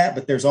factor to that,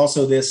 but there's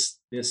also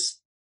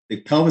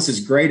the pelvis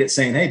is great at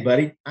saying, hey,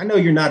 buddy, I know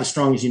you're not as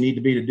strong as you need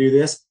to be to do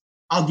this.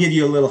 I'll give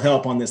you a little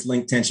help on this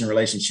link tension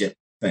relationship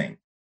thing.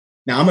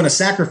 Now I'm going to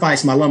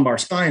sacrifice my lumbar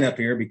spine up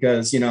here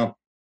because,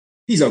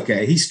 he's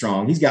okay. He's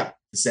strong. He's got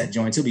the set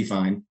joints. He'll be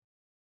fine.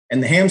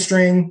 And the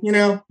hamstring,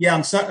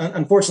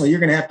 unfortunately, you're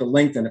going to have to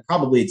lengthen at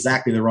probably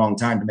exactly the wrong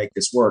time to make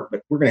this work,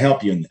 but we're going to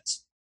help you in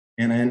this.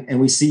 And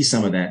we see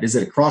some of that. Is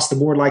it across the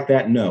board like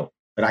that? No.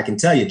 But I can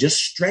tell you,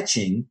 just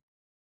stretching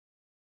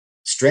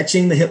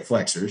the hip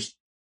flexors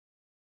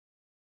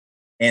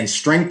and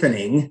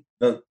strengthening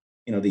the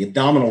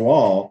abdominal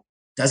wall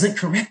doesn't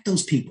correct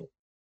those people.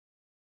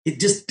 It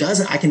just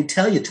doesn't. I can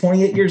tell you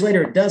 28 years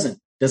later, it doesn't.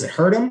 Does it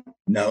hurt them?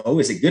 No.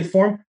 Is it good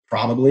for them?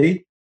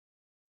 Probably.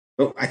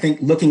 But I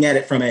think looking at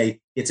it from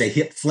it's a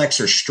hip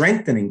flexor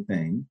strengthening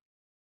thing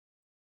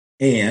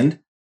and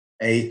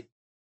a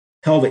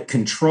pelvic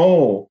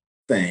control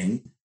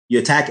thing, you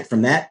attack it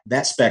from that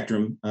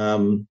spectrum.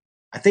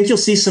 I think you'll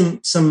see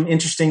some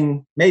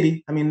interesting,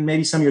 maybe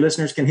some of your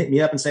listeners can hit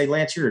me up and say,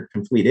 Lance, you're a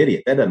complete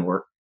idiot. That doesn't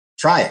work.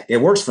 Try it. It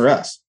works for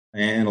us.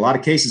 And in a lot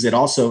of cases, it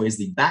also is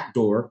the back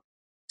door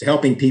to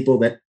helping people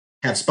that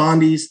have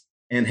spondies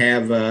and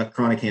have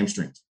chronic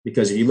hamstrings.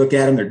 Because if you look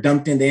at them, they're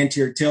dumped into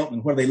anterior tilt.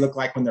 And what do they look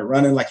like when they're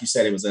running? Like you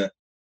said, it was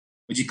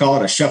would you call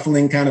it a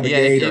shuffling kind of a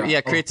gait?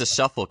 It creates a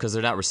shuffle because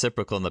they're not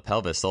reciprocal in the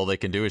pelvis. All they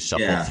can do is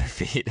shuffle with their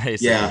feet.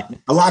 Basically. Yeah,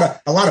 a lot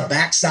of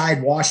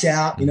backside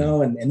washout, and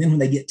then when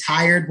they get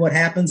tired, what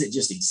happens? It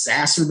just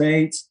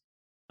exacerbates.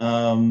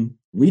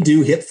 We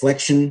do hip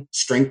flexion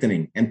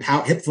strengthening and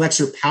hip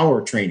flexor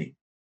power training,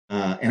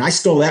 and I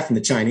stole that from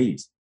the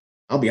Chinese.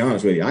 I'll be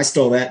honest with you, I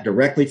stole that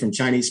directly from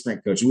Chinese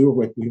sprint coach. We were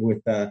with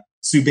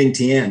Su Bing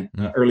Tian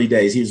early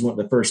days. He was one of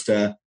the first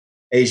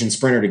Asian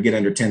sprinter to get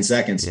under 10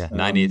 seconds. Yeah,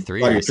 93.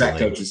 A lot of your track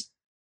coaches.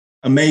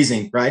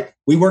 Amazing, right?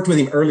 We worked with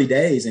him early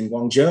days in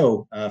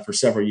Guangzhou for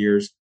several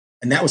years.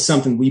 And that was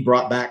something we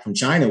brought back from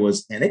China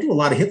they do a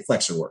lot of hip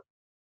flexor work,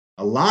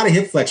 a lot of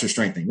hip flexor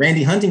strengthening.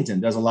 Randy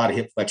Huntington does a lot of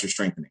hip flexor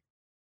strengthening.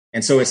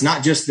 And so it's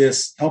not just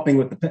this helping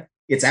with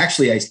it's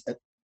actually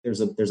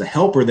there's a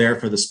helper there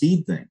for the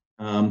speed thing.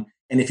 And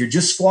if you're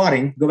just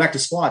squatting, go back to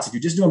squats. If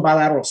you're just doing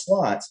bilateral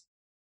squats,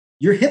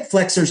 your hip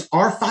flexors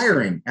are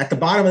firing at the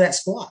bottom of that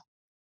squat.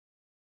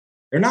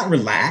 They're not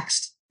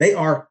relaxed. They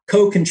are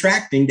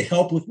co-contracting to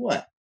help with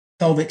what?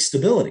 Pelvic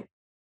stability.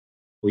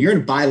 Well, you're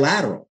in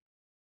bilateral.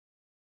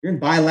 Is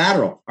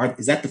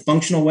that the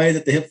functional way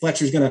that the hip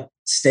flexor is going to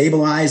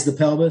stabilize the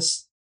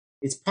pelvis?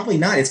 It's probably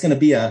not. It's going to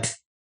be a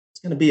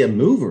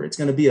mover. It's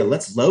going to be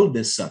let's load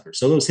this sucker.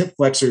 So those hip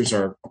flexors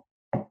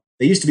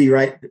they used to be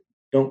right.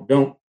 Don't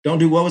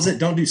do, what was it?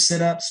 Don't do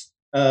sit-ups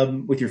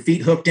with your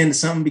feet hooked into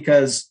something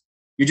because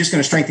you're just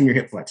going to strengthen your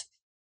hip flexor.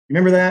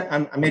 Remember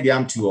that? Maybe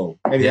I'm too old.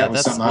 Maybe that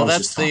was something I was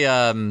just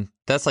talking.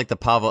 That's like the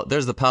Pavel.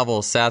 There's the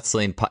Pavel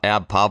Satsling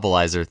ab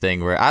Pavelizer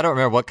thing where I don't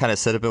remember what kind of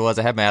sit up it was.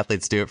 I had my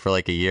athletes do it for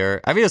like a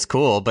year. I mean, it was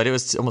cool, but it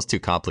was almost too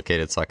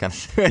complicated. So I kind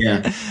of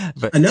yeah.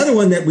 But another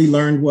one that we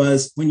learned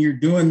was when you're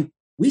doing,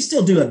 we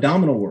still do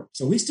abdominal work.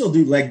 So we still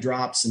do leg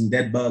drops and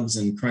dead bugs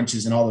and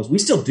crunches and all those. We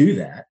still do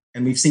that,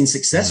 and we've seen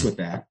success with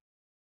that.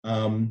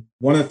 One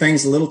of the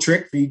things, a little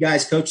trick for you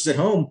guys, coaches at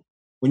home,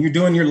 when you're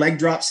doing your leg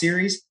drop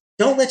series,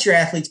 don't let your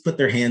athletes put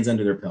their hands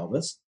under their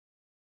pelvis.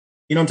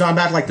 You know what I'm talking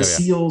about? Like the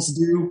SEALs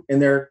do in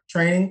their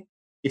training.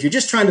 If you're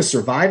just trying to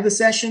survive the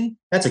session,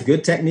 that's a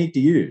good technique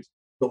to use.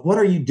 But what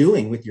are you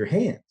doing with your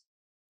hands?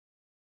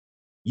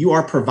 You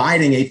are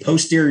providing a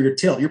posterior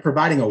tilt. You're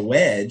providing a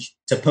wedge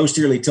to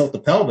posteriorly tilt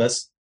the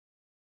pelvis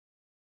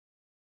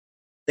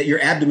that your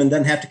abdomen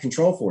doesn't have to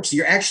control for. So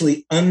you're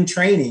actually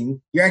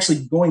untraining. You're actually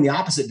going the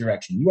opposite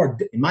direction. You are,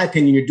 in my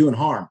opinion, you're doing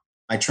harm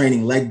by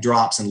training leg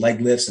drops and leg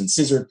lifts and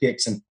scissor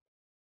kicks. And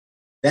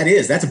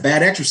that's a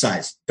bad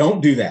exercise. Don't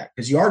do that,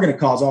 because you are going to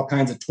cause all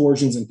kinds of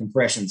torsions and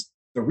compressions.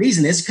 The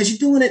reason is because you're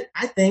doing it,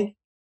 I think,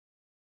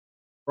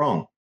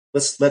 wrong.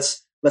 Let's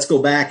go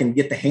back and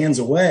get the hands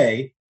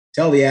away.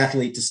 Tell the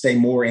athlete to stay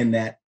more in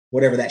that,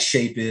 whatever that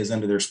shape is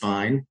under their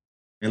spine.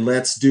 And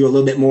let's do a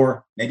little bit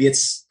more. Maybe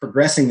it's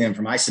progressing them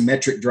from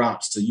isometric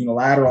drops to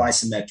unilateral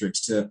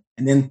isometrics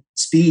and then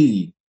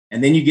speed.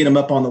 And then you get them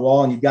up on the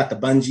wall and you've got the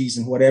bungees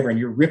and whatever, and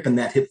you're ripping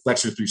that hip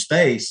flexor through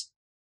space.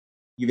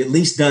 You've at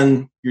least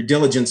done your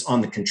diligence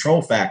on the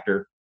control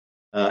factor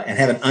and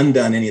haven't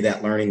undone any of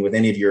that learning with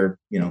any of your,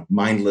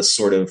 mindless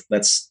sort of,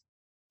 let's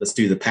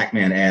do the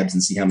Pac-Man abs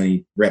and see how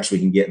many reps we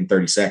can get in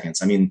 30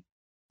 seconds. I mean,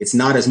 it's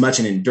not as much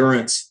an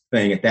endurance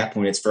thing at that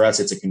point. For us,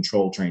 it's a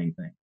control training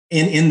thing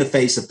in the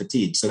face of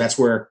fatigue. So that's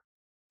where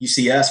you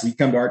see us, we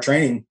come to our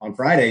training on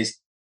Fridays,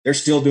 they're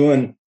still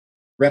doing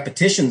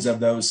repetitions of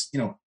those,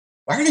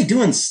 why are they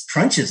doing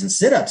crunches and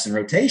sit-ups and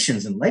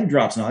rotations and leg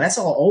drops and all? That's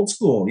all old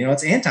school.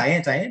 It's anti.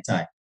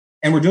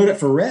 And we're doing it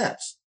for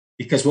reps,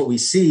 because what we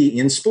see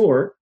in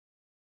sport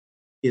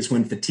is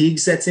when fatigue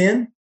sets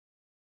in,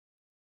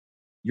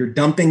 your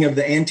dumping of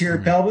the anterior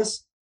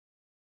pelvis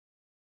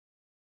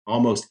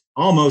almost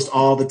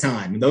all the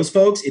time. And those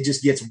folks, it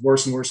just gets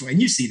worse and worse.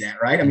 And you see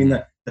that, right? I mean,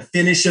 the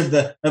finish of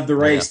the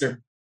race,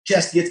 their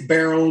chest gets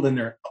barreled and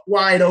they're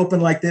wide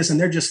open like this, and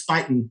they're just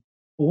fighting.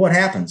 Well, what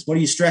happens? What are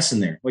you stressing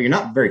there? Well, you're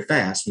not very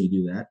fast when you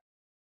do that.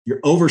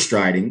 You're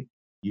overstriding.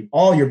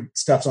 All your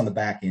stuff's on the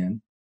back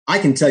end. I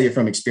can tell you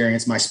from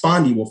experience, my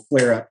spondy will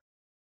flare up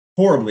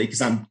horribly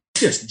because I'm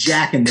just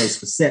jacking those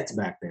facets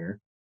back there.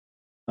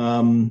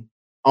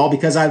 All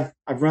because I've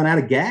run out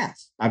of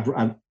gas.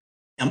 I'm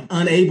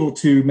unable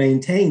to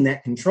maintain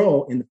that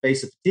control in the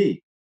face of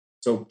fatigue.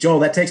 So, Joel,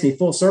 that takes me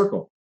full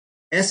circle.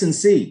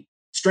 S&C,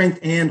 strength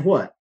and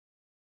what?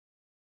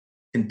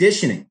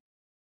 Conditioning.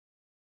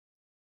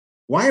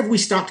 Why have we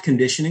stopped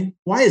conditioning?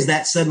 Why is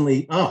that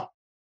suddenly, why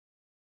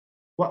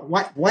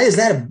is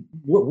that?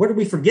 Where did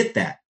we forget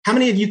that? How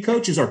many of you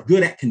coaches are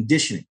good at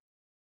conditioning?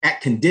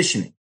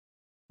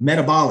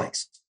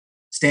 Metabolics,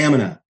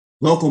 stamina,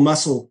 local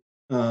muscle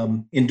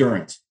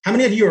endurance. How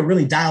many of you are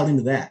really dialed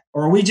into that?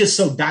 Or are we just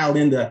so dialed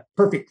into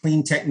perfect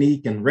clean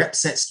technique and rep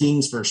set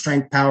schemes for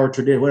strength, power,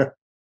 tradition, whatever?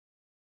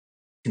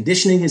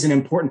 Conditioning is an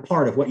important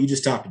part of what you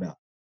just talked about.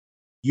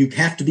 You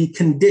have to be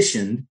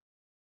conditioned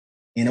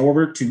in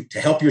order to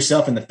help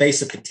yourself in the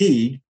face of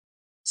fatigue,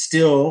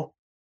 still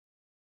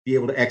be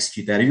able to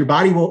execute that. Or your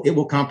body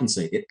will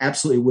compensate. It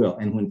absolutely will.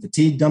 And when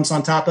fatigue dumps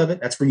on top of it,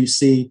 that's where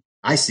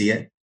I see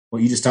it,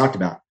 what you just talked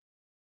about.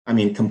 I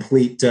mean,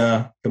 complete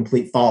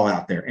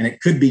fallout there. And it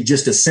could be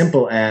just as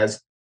simple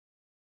as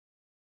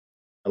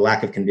a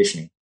lack of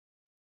conditioning.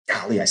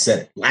 Golly, I said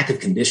it. Lack of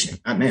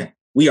conditioning. Oh, man,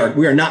 we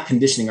are not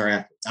conditioning our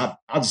athletes.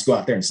 I'll just go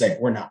out there and say it.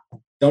 We're not.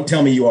 Don't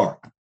tell me you are,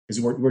 because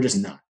we're just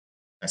not.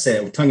 I say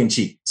it with tongue in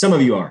cheek. Some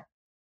of you are,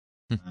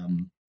 but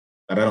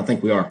I don't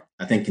think we are.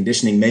 I think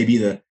conditioning may be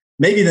the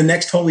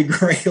next holy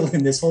grail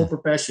in this whole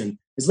profession.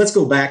 Is let's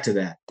go back to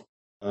that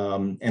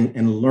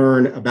and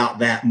learn about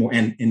that more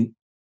and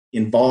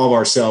involve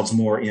ourselves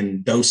more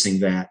in dosing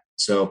that.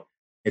 So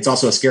it's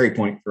also a scary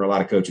point for a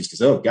lot of coaches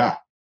because, oh God,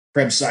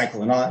 Krebs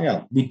cycle and all.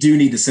 Yeah, we do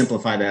need to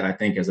simplify that, I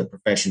think, as a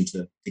profession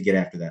to get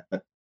after that.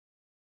 But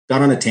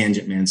got on a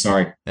tangent, man.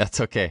 Sorry.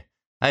 That's okay.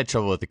 I had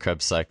trouble with the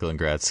Krebs cycle in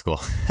grad school.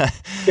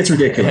 It's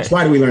ridiculous.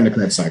 Why do we learn the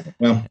Krebs cycle?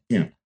 Well,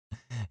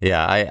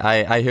 Yeah,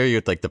 I hear you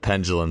with like the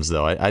pendulums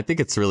though. I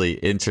think it's really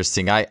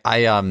interesting.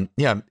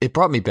 It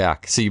brought me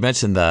back. So you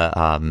mentioned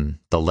the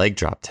leg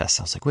drop test.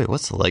 I was like, wait,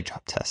 what's the leg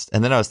drop test?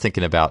 And then I was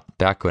thinking about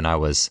back when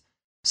this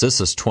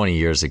was 20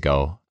 years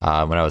ago,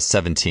 when I was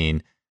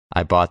 17,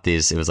 I bought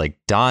these. It was like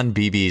Don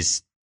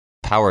Beebe's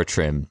Power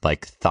Trim,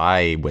 like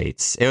thigh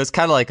weights. It was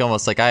kind of like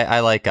almost like I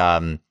like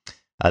the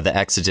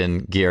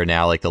Exogen gear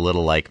now, like the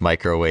little like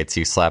micro weights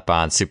you slap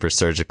on, super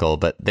surgical.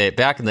 But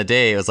back in the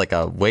day, it was like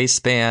a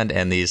waistband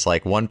and these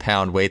like 1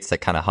 pound weights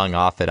that kind of hung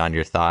off it on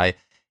your thigh.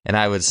 And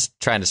I was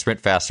trying to sprint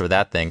faster with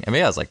that thing. I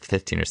mean, I was like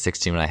 15 or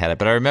 16 when I had it,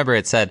 but I remember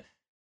it said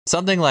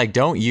something like,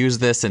 don't use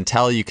this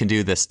until you can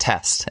do this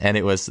test. And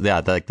it was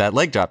like that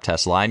leg drop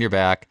test, lie on your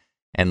back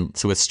And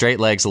so with straight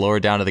legs lower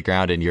down to the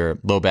ground and your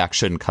low back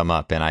shouldn't come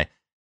up. And I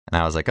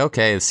was like,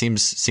 okay, it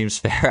seems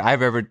fair.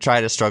 I've ever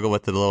tried to struggle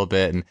with it a little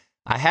bit. And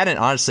I hadn't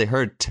honestly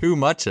heard too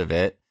much of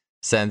it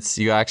since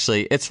you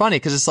actually, it's funny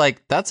because it's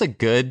like, that's a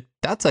good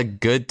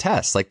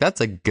test. Like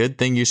that's a good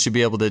thing you should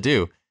be able to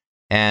do.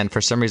 And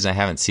for some reason, I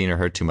haven't seen or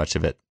heard too much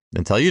of it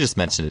until you just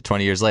mentioned it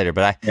 20 years later.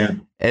 But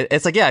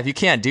it's like, yeah, if you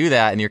can't do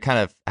that and you're kind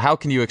of, how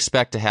can you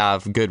expect to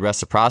have good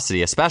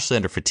reciprocity, especially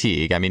under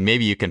fatigue? I mean,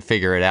 maybe you can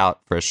figure it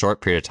out for a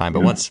short period of time,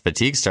 but once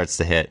fatigue starts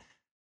to hit,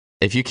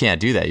 if you can't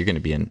do that, you're going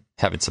to be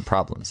having some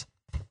problems.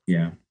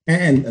 Yeah.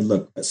 And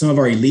look, some of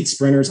our elite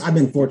sprinters, I've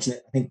been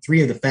fortunate. I think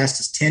 3 of the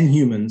fastest 10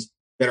 humans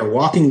that are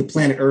walking the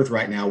planet Earth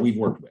right now, we've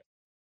worked with.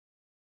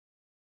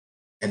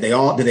 And did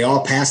they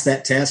all pass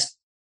that test?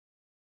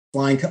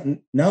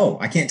 Flying? No,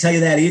 I can't tell you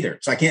that either.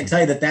 So I can't tell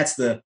you that's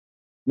the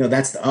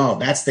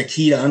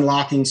key to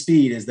unlocking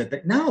speed is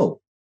that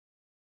no,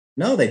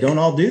 they don't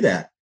all do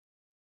that.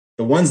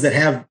 The ones that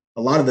have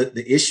a lot of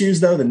the issues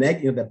though,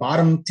 the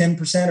bottom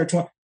 10% or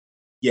 20,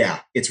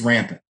 yeah, it's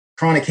rampant.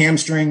 Chronic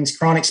hamstrings,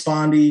 chronic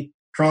spondy,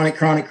 chronic,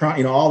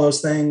 all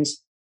those things.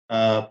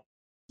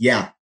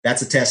 Yeah,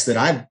 that's a test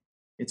that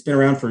it's been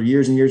around for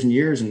years and years and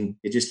years, and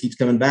it just keeps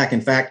coming back. In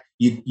fact,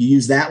 you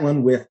use that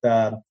one with,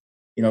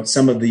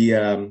 some of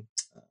the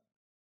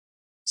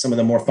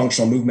more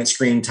functional movement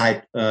screen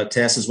type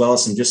tests, as well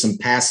as some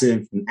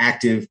passive and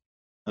active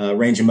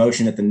range of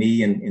motion at the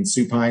knee and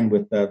supine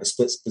with the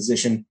split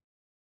position.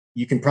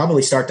 You can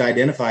probably start to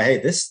identify, hey,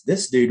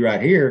 this dude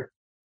right here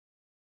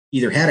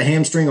either had a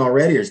hamstring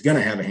already or is going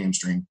to have a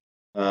hamstring,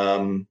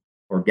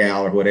 or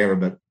gal or whatever.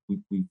 But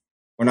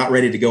we're not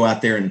ready to go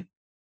out there and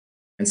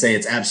say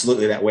it's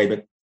absolutely that way.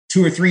 But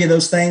 2 or 3 of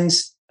those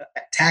things,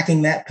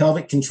 attacking that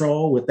pelvic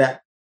control with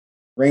that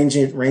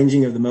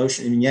ranging of the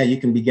motion. I mean, yeah, you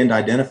can begin to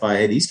identify,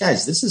 hey, these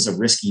guys, this is a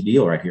risky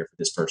deal right here for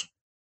this person.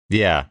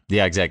 Yeah,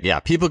 exactly. Yeah,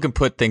 people can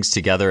put things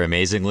together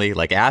amazingly.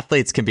 Like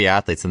athletes can be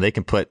athletes and they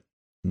can put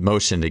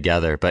motion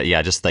together. But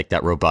yeah, just like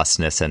that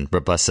robustness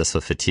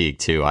with fatigue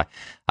too.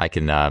 I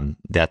can,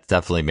 that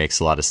definitely makes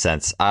a lot of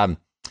sense.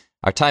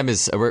 Our time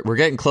is, we're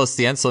getting close to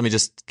the end. So let me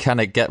just kind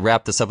of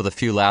wrap this up with a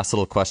few last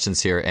little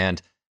questions here. And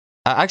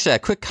actually a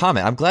quick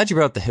comment. I'm glad you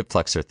brought up the hip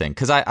flexor thing.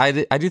 Cause I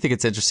do think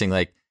it's interesting.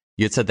 Like,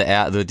 you had said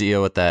the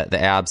deal with the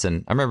abs,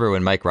 and I remember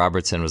when Mike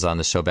Robertson was on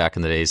the show back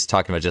in the days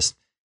talking about just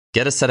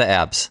get a set of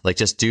abs, like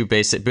just do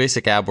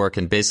basic ab work,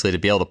 and basically to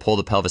be able to pull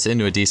the pelvis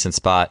into a decent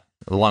spot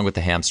along with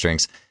the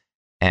hamstrings.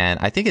 And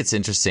I think it's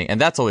interesting,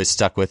 and that's always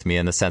stuck with me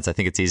in the sense I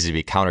think it's easy to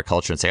be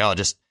counterculture and say, oh,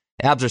 just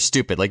abs are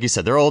stupid, like you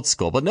said, they're old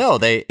school, but no,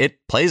 it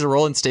plays a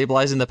role in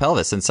stabilizing the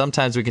pelvis, and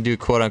sometimes we can do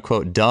quote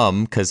unquote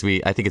dumb because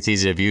I think it's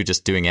easy to view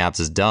just doing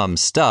abs as dumb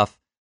stuff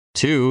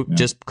to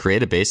just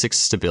create a basic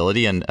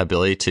stability and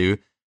ability to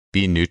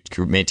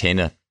maintain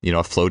a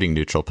floating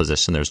neutral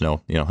position. There's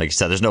no, like you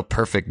said, there's no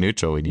perfect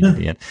neutral we need to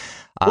be in.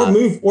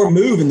 Or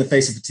move in the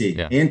face of fatigue.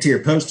 Yeah.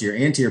 Anterior,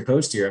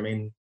 posterior. I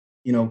mean,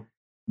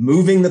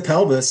 moving the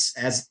pelvis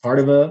as part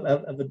of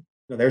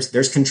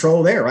there's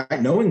control there,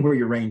 right? Knowing where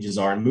your ranges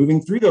are and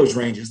moving through those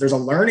ranges. There's a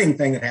learning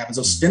thing that happens.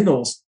 Those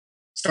spindles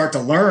start to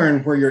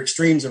learn where your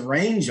extremes of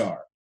range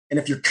are. And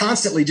if you're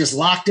constantly just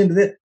locked into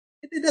it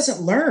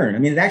doesn't learn. I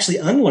mean, it actually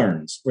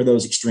unlearns where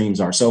those extremes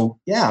are. So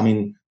yeah, I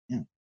mean,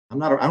 I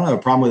don't have a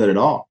problem with it at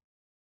all.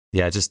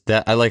 Yeah, just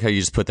that. I like how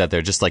you just put that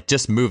there.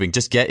 Just moving,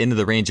 just get into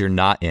the range you're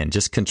not in.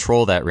 Just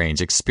control that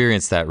range,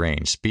 experience that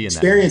range,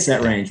 experience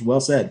that range. Well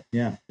said.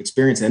 Yeah,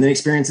 experience it, and then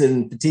experience it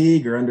in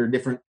fatigue or under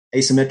different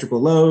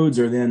asymmetrical loads,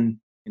 or then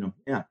And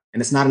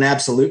it's not an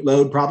absolute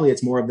load. Probably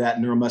it's more of that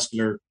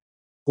neuromuscular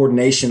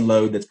coordination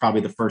load that's probably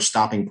the first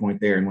stopping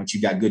point there. And once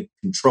you've got good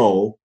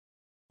control,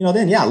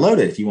 then load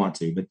it if you want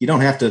to, but you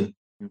don't have to.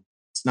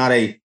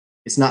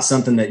 It's not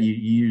something that you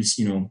use.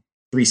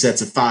 3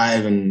 sets of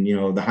 5 and,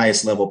 the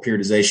highest level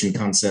periodization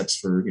concepts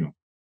for,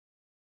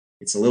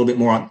 it's a little bit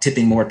more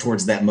tipping more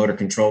towards that motor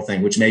control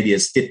thing, which maybe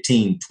is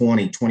 15,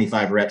 20,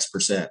 25 reps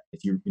per set.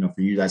 If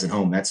for you guys at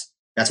home, that's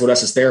what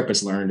us as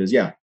therapists learned is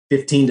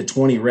 15 to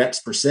 20 reps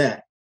per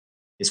set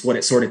is what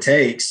it sort of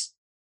takes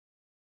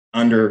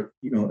under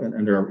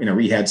in a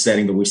rehab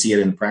setting, but we see it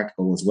in the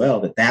practical as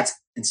well.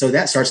 And so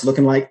that starts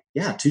looking like,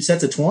 2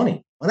 sets of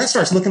 20. Well, that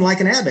starts looking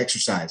like an ab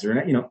exercise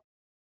or,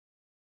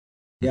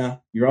 Yeah,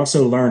 you're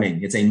also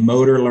learning. It's a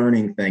motor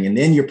learning thing. And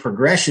then your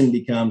progression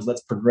becomes,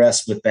 let's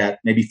progress with that.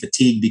 Maybe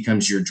fatigue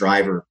becomes your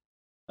driver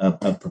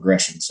of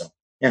progression. So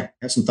yeah,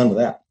 have some fun with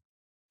that.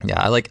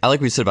 Yeah, I like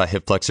what you said about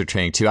hip flexor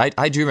training too.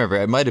 I do remember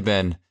it might have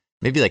been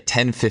maybe like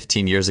 10,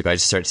 15 years ago, I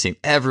just started seeing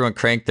everyone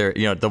crank their,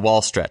 the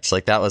wall stretch.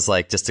 Like that was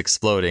like just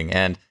exploding.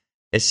 And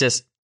it's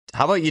just,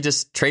 how about you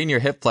just train your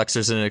hip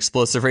flexors in an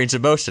explosive range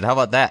of motion? How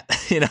about that?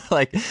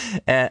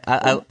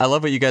 I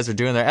love what you guys are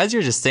doing there. As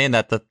you're just saying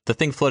that, the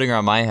thing floating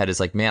around my head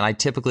is like, man, I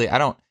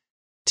don't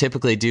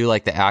typically do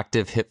like the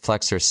active hip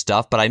flexor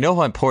stuff, but I know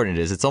how important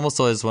it is. It's almost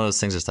always one of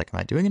those things that's like, am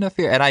I doing enough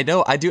here? And I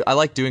know I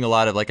like doing a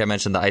lot of, like I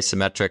mentioned, the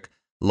isometric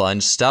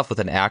lunge stuff with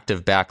an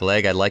active back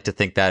leg. I'd like to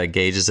think that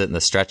engages it in the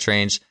stretch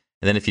range.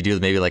 And then if you do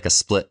maybe like a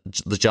split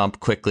jump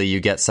quickly, you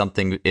get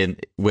something in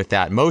with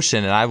that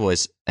motion. And I've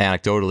always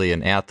anecdotally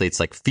and athletes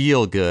like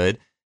feel good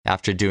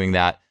after doing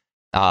that.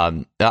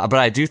 But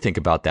I do think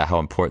about that, how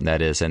important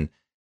that is. And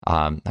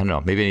I don't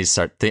know, maybe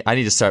I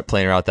need to start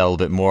playing around with that a little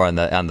bit more on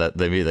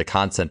the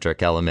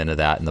concentric element of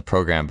that in the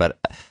program. But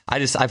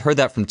I've heard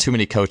that from too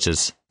many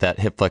coaches, that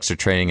hip flexor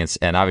training,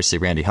 and obviously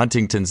Randy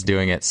Huntington's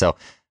doing it. So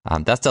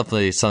that's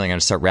definitely something I'm going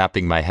to start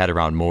wrapping my head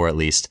around more, at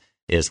least,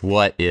 is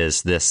what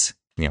is this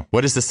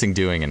thing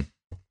doing and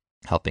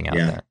helping out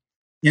there.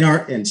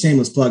 And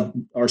shameless plug,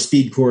 our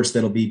speed course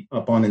that'll be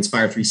up on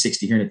Inspire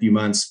 360 here in a few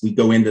months, we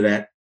go into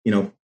that,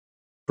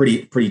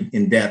 pretty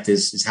in depth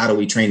is how do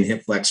we train the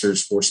hip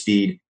flexors for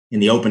speed in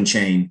the open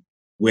chain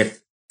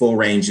with full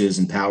ranges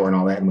and power and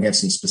all that. And we have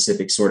some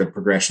specific sort of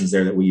progressions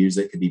there that we use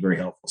that could be very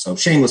helpful. So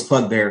shameless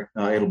plug there.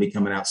 It'll be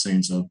coming out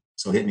soon. So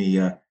hit me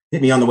on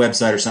the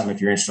website or something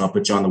if you're interested. I'll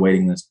put you on the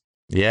waiting list.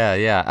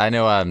 Yeah. I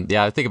know.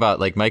 I think about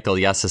like Michael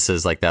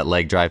Yesis's like that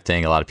leg drive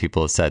thing. A lot of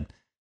people have said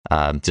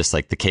just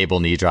like the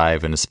cable knee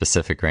drive in a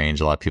specific range.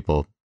 A lot of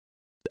people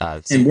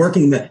and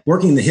working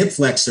the hip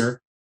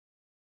flexor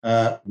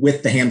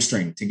with the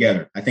hamstring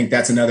together. I think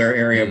that's another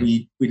area.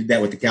 We did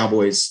that with the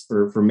Cowboys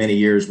for many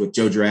years with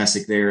Joe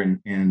Jurassic there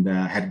and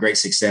had great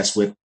success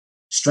with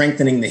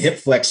strengthening the hip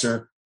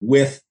flexor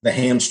with the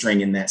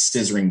hamstring in that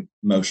scissoring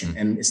motion.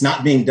 And it's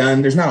not being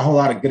done. There's not a whole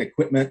lot of good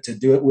equipment to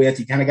do it with.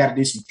 You kind of got to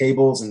do some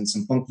cables and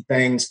some funky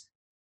things,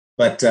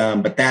 but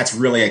that's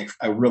really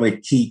a really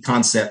key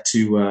concept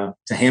to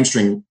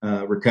hamstring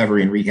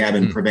recovery and rehab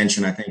and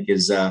prevention, I think,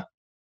 is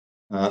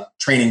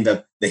training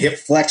the hip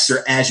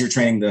flexor as you're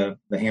training the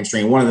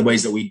hamstring. One of the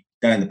ways that we've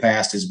done in the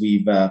past is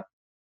we've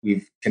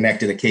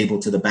connected a cable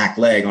to the back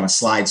leg on a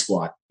slide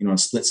squat, a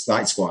split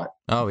slide squat.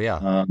 Oh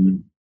yeah.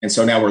 And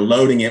so now we're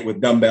loading it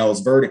with dumbbells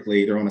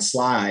vertically. They're on a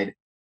slide,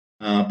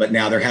 but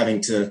now they're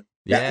having to,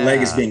 that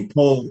leg is being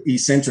pulled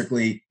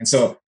eccentrically. And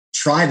so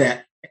try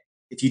that.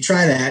 If you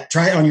try that,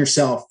 try it on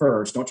yourself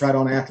first. Don't try it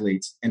on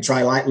athletes, and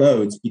try light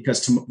loads,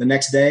 because the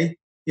next day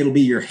it'll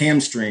be your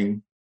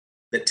hamstring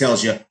that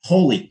tells you,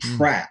 holy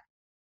crap.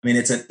 I mean,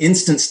 it's an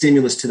instant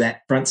stimulus to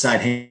that front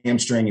side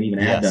hamstring and even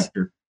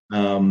adductor.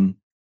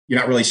 You're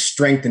not really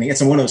strengthening.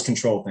 It's one of those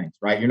control things,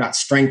 right? You're not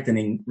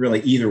strengthening really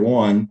either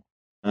one.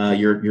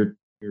 You're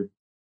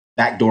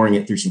backdooring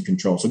it through some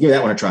control. So give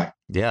that one a try.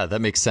 Yeah, that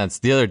makes sense.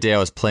 The other day I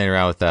was playing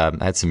around with, I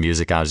had some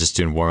music on. I was just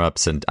doing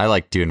warm-ups, and I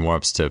like doing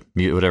warm-ups to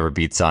mute whatever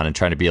beats on and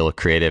trying to be a little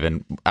creative.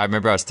 And I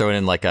remember I was throwing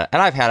in and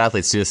I've had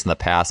athletes do this in the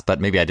past, but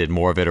maybe I did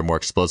more of it or more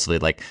explosively,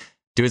 like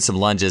doing some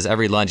lunges.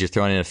 Every lunge, you're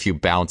throwing in a few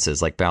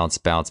bounces, like bounce,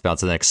 bounce,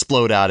 bounce, and then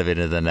explode out of it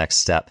into the next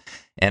step.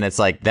 And it's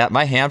like that.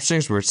 My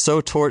hamstrings were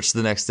so torched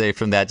the next day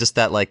from that, just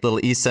that like little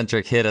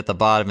eccentric hit at the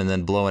bottom and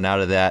then blowing out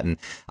of that. And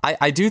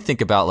I do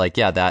think about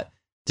that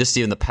just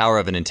even the power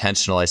of an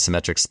intentional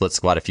isometric split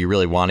squat, if you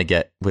really want to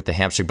get with the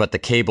hamstring, but the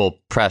cable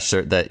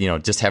pressure that,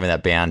 just having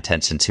that band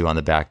tension too on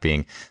the back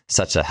being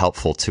such a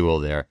helpful tool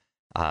there.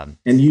 And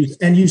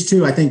use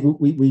too. I think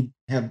we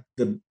have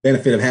the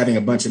benefit of having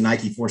a bunch of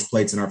Nike force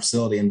plates in our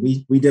facility. And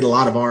we did a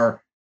lot of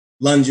our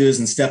lunges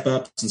and step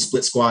ups and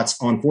split squats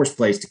on force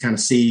plates to kind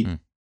of see,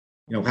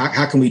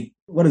 how can we,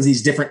 what does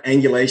these different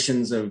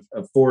angulations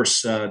of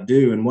force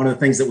do? And one of the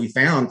things that we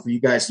found for you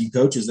guys, you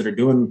coaches that are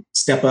doing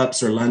step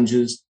ups or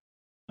lunges,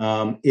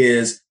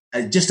 is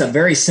just a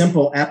very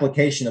simple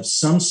application of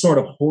some sort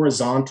of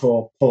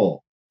horizontal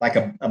pull, like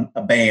a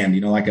band,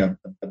 like a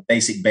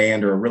basic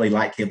band or a really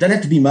light cable. Doesn't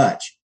have to be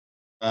much.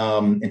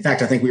 In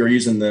fact, I think we were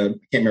using I can't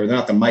remember, they're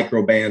not the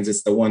micro bands.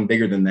 It's the one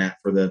bigger than that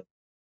for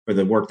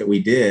the work that we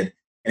did.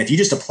 And if you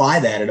just apply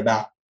that at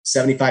about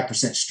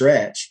 75%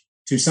 stretch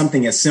to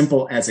something as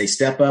simple as a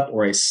step up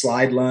or a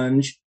slide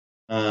lunge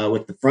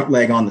with the front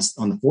leg on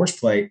the force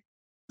plate,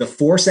 the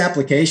force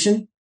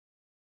application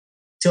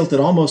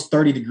tilted almost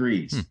 30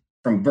 degrees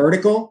from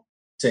vertical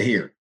to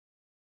here.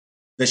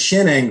 The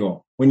shin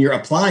angle, when you're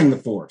applying the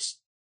force,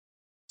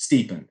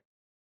 steepened.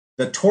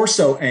 The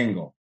torso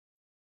angle,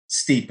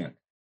 steepened.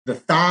 The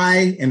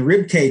thigh and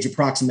rib cage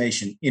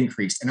approximation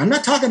increased. And I'm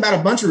not talking about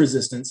a bunch of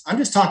resistance. I'm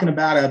just talking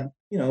about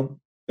the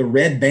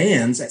red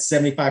bands at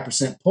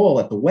 75%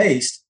 pull at the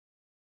waist.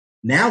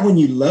 Now, when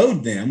you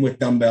load them with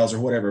dumbbells or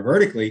whatever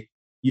vertically,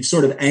 you've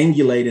sort of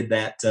angulated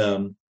that.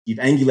 You've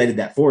angulated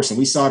that force, and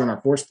we saw it on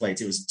our force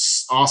plates. It was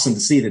just awesome to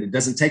see that it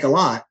doesn't take a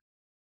lot,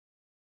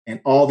 and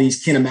all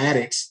these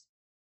kinematics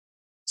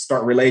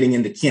start relating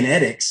into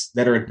kinetics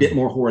that are a bit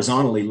more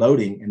horizontally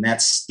loading, and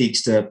that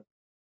speaks to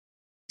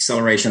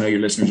acceleration. I know your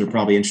listeners are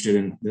probably interested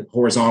in the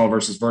horizontal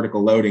versus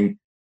vertical loading.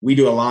 We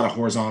do a lot of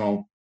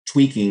horizontal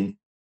tweaking,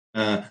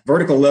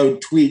 vertical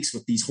load tweaks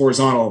with these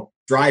horizontal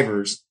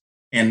drivers,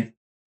 and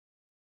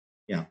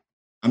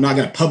I'm not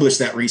going to publish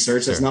that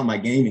research. That's not my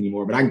game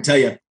anymore, but I can tell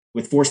you,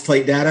 with force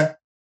plate data,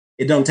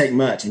 it don't take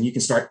much, and you can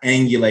start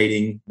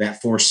angulating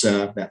that force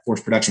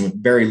production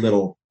with very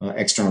little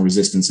external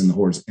resistance in the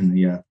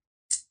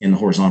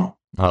horizontal.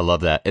 I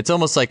love that. It's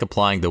almost like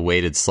applying the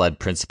weighted sled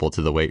principle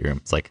to the weight room.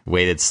 It's like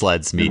weighted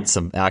sleds meet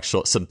some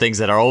things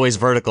that are always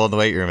vertical in the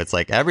weight room. It's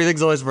like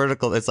everything's always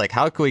vertical. It's like,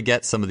 how can we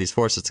get some of these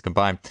forces to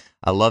combine?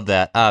 I love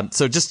that.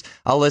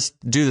 Let's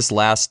do this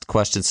last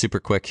question super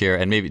quick here,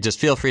 and maybe just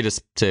feel free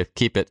to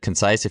keep it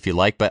concise if you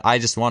like. But I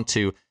just want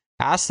to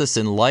ask this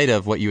in light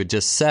of what you had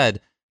just said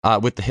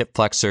with the hip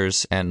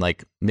flexors and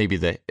like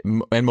maybe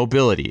and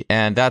mobility.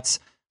 And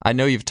I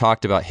know you've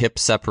talked about hip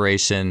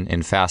separation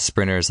in fast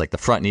sprinters, like the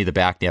front knee, the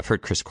back knee. I've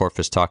heard Chris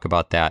Korfist talk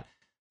about that.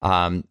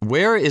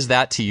 Where is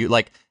that to you?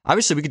 Like,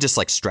 obviously we could just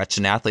like stretch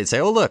an athlete and say,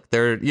 oh, look,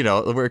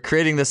 we're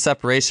creating this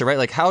separation, right?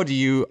 Like, how do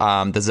you,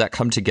 does that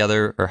come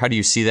together, or how do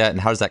you see that?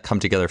 And how does that come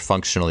together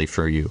functionally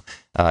for you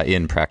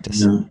in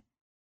practice?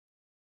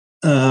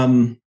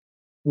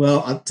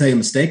 Well, I'll tell you a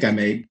mistake I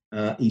made.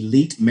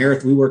 Elite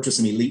marathon. We worked with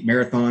some elite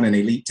marathon and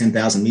elite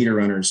 10,000 meter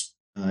runners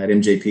at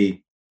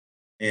MJP.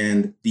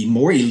 And the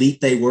more elite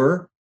they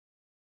were,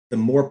 the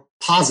more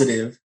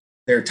positive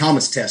their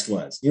Thomas test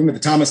was. You remember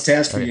the Thomas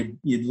test where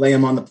you'd lay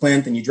them on the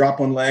plinth and you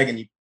drop one leg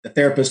and the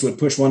therapist would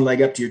push one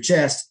leg up to your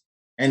chest.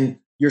 And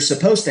you're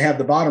supposed to have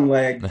the bottom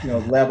leg,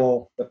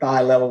 level, the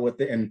thigh level with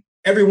and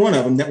every one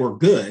of them that were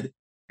good,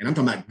 and I'm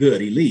talking about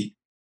good, elite,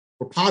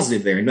 were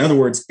positive there. In other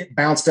words, it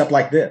bounced up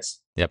like this.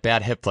 Yeah,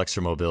 bad hip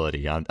flexor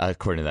mobility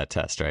according to that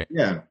test, right?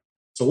 Yeah.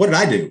 So what did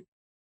I do?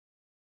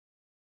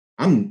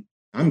 I'm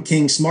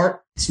king smarter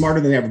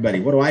than everybody.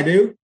 What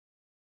do?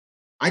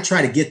 I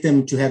try to get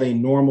them to have a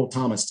normal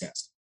Thomas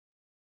test.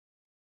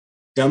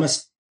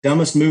 Dumbest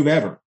move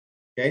ever.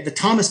 Okay. The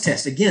Thomas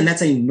test, again,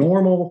 that's a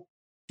normal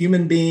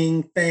human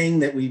being thing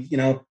that we've,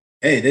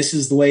 hey, this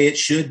is the way it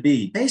should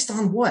be. Based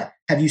on what?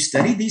 Have you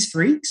studied these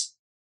freaks?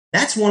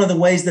 That's one of the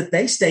ways that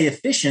they stay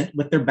efficient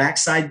with their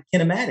backside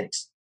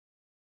kinematics,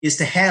 is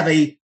to have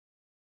a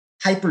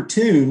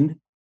hyper-tuned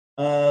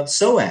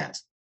psoas.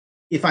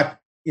 If I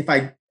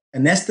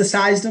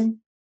anesthetized them,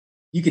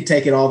 you could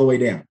take it all the way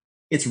down.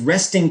 It's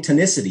resting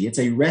tonicity. It's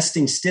a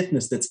resting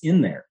stiffness that's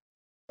in there.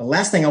 The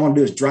last thing I want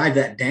to do is drive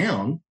that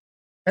down.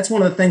 That's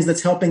one of the things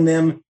that's helping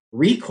them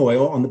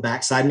recoil on the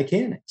backside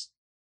mechanics.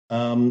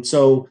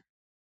 So,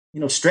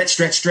 stretch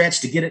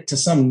to get it to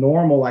some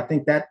normal. I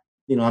think that,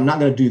 I'm not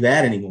going to do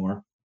that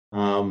anymore.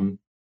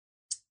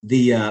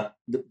 The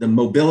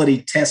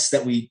mobility tests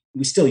that we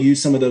still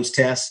use some of those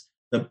tests.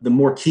 The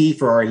more key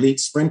for our elite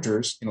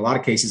sprinters in a lot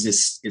of cases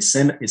is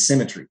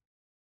symmetry,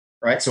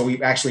 right? So we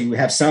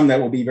have some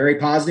that will be very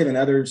positive and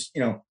others,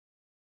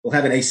 will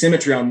have an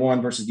asymmetry on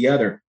one versus the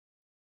other.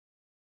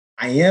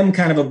 I am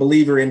kind of a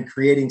believer in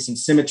creating some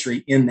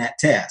symmetry in that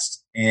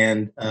test,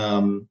 and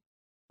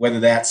whether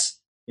that's,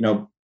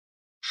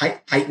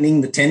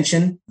 heightening the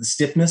tension, the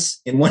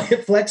stiffness in one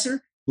hip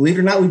flexor. Believe it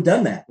or not, we've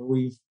done that.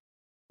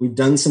 We've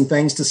done some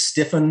things to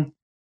stiffen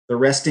the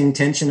resting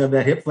tension of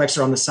that hip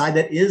flexor on the side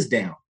that is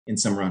down in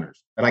some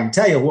runners. But I can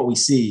tell you what we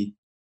see,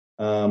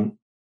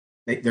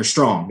 they're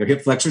strong. Their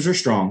hip flexors are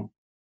strong.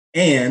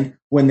 And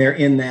when they're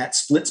in that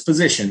splits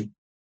position,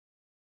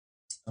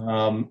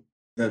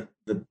 the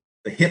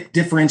hip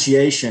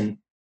differentiation,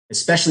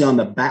 especially on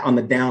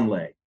the down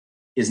leg,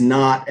 is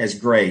not as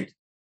great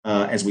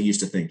as we used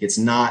to think. It's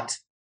not,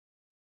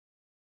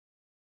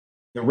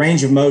 the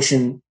range of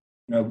motion,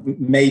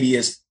 maybe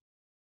is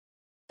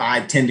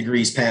 5-10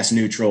 degrees past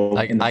neutral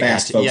in the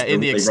fast folks. Yeah, in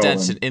the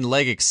extension, in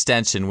leg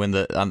extension, on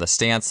the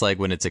stance leg,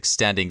 when it's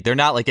extending, they're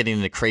not like getting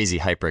into crazy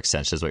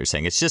hyperextension is what you're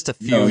saying. It's just a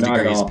few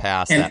degrees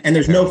past. And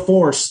there's no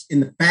force in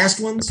the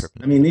fast ones.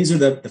 I mean, these are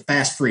the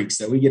fast freaks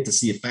that we get to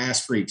see,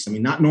 fast freaks. I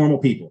mean, not normal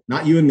people,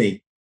 not you and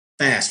me,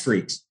 fast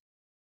freaks.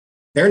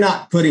 They're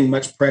not putting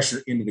much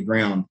pressure into the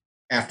ground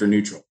after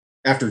neutral,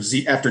 after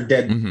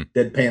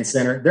dead pan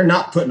center. They're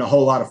not putting a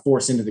whole lot of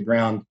force into the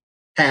ground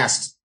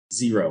past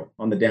zero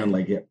on the down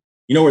leg hip.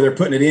 You know where they're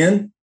putting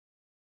it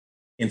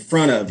in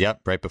front of.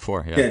 Yep, right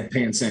before. Yeah. Dead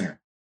pan center.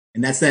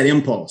 And that's that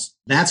impulse.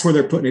 That's where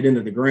they're putting it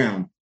into the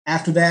ground.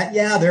 After that,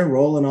 yeah, they're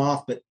rolling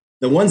off. But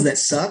the ones that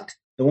sucked,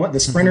 the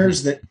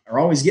sprinters that are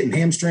always getting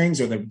hamstrings,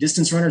 or the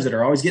distance runners that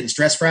are always getting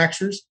stress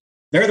fractures,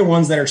 they're the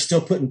ones that are still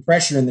putting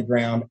pressure in the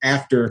ground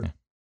after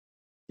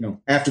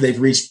they've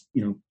reached,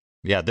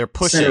 yeah, they're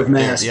pushing. Center of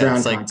mass,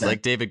 it's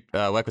like David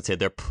Weck would say,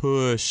 they're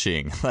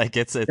pushing. Like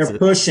they're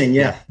pushing.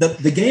 Yeah.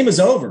 The game is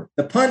over.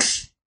 The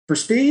punch for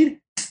speed,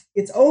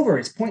 it's over.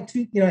 It's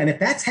 0.2, and if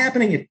that's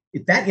happening,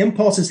 if that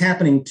impulse is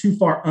happening too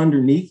far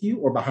underneath you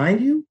or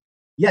behind you,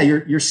 yeah,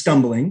 you're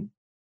stumbling.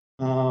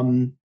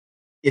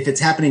 If it's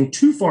happening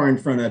too far in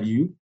front of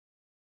you,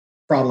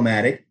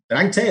 problematic. But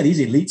I can tell you, these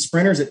elite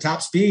sprinters at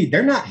top speed,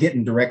 they're not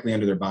hitting directly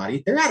under their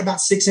body. They're at about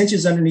 6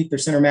 inches underneath their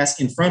center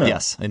mass in front of them.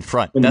 Yes, in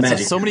front.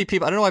 That's so many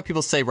people. I don't know why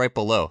people say right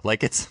below.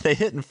 Like they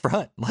hit in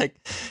front. Like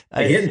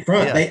they hit in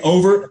front. Yeah. They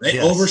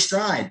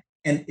overstride.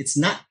 And it's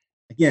not,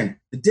 again,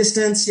 the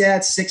distance,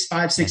 it's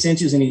 6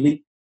 inches in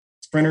elite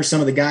sprinters, some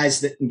of the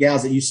guys and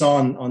gals that you saw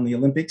on the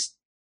Olympics.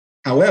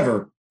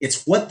 However,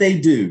 it's what they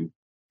do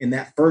in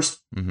that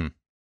first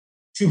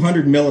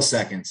 200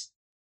 milliseconds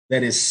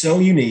that is so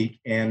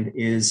unique, and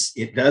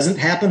it doesn't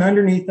happen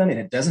underneath them, and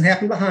it doesn't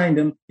happen behind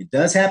them. It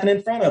does happen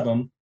in front of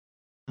them.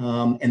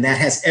 And that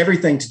has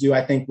everything to do,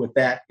 I think, with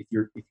that. If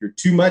you're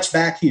too much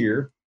back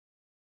here,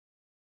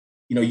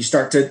 you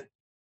start to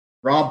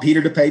rob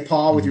Peter to pay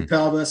Paul with your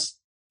pelvis.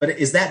 But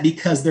is that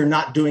because they're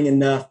not doing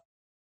enough?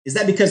 Is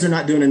that because they're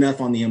not doing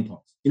enough on the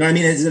impulse? You know what I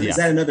mean? Is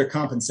that another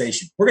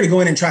compensation? We're going to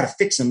go in and try to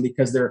fix them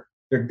because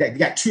they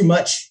got too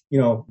much,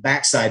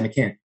 backside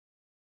mechanic.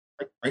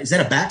 Right? Is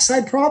that a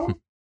backside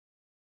problem?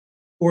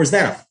 Or is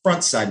that a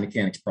front side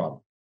mechanics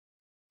problem?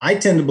 I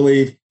tend to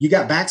believe you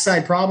got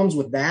backside problems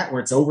with that,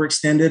 where it's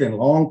overextended and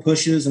long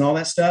pushes and all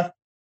that stuff.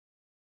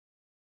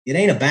 It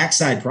ain't a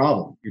backside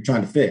problem you're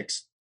trying to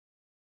fix.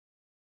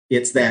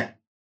 It's that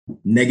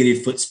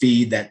negative foot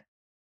speed, that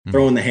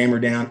throwing the hammer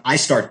down. I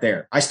start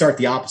there. I start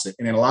the opposite.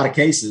 And in a lot of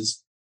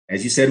cases,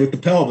 as you said with the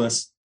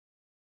pelvis,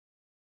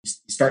 you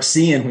start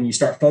seeing, when you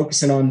start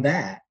focusing on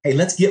that, hey,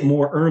 let's get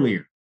more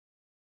earlier.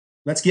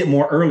 Let's get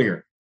more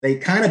earlier. They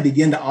kind of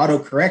begin to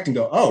autocorrect and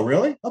go, oh,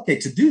 really? Okay,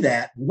 to do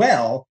that,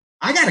 well,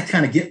 I got to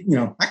kind of get,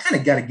 I kind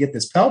of got to get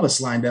this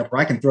pelvis lined up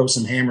where I can throw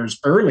some hammers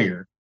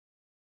earlier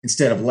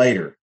instead of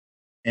later.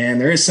 And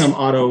there is some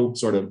auto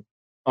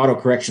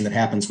correction that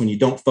happens when you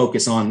don't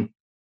focus on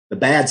the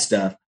bad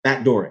stuff.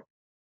 Backdoor it.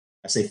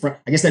 I say front.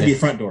 I guess that'd be a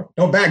front door.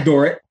 Don't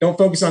backdoor it. Don't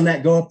focus on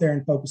that. Go up there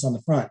and focus on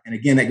the front. And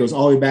again, that goes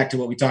all the way back to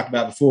what we talked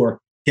about before: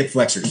 hip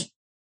flexors,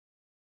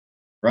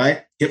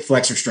 right? Hip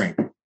flexor strength,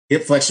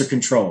 hip flexor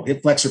control,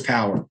 hip flexor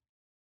power.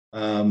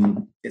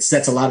 It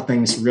sets a lot of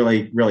things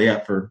really, really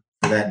up for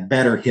that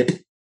better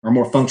hip or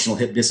more functional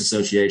hip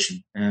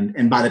disassociation.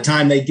 And by the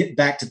time they get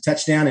back to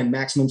touchdown and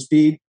maximum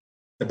speed,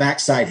 the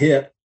backside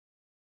hip,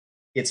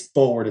 it's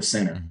forward of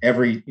center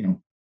every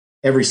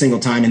single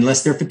time,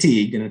 unless they're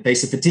fatigued. And in the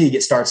face of fatigue,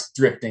 it starts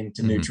drifting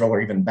to neutral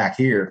or even back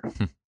here.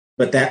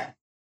 But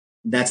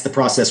that's the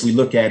process we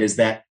look at, is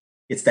that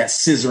it's that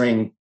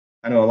scissoring.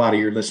 I know a lot of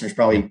your listeners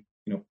probably,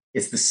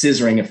 it's the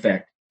scissoring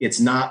effect. It's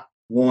not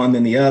one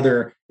than the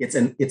other. It's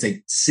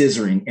a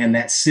scissoring, and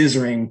that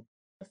scissoring,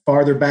 the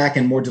farther back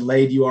and more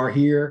delayed you are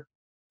here,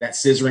 that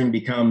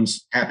scissoring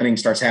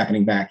starts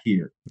happening back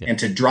here. Yeah. And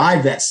to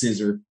drive that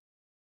scissor,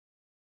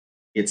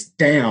 it's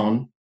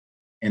down,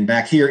 and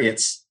back here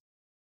it's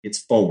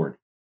forward.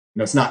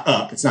 It's not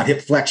up. It's not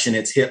hip flexion.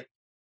 It's hip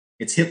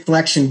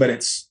flexion, but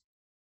it's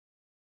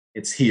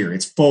here.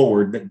 It's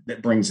forward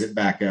that brings it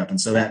back up.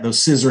 And so that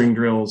those scissoring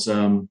drills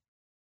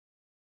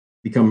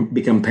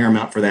become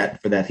paramount for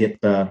that hip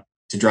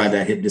to drive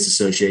that hip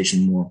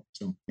disassociation more.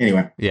 So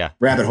anyway,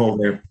 rabbit hole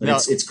there.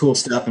 But it's cool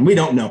stuff, and we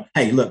don't know.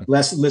 Hey, look,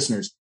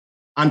 listeners,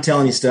 I'm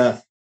telling you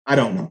stuff I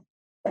don't know.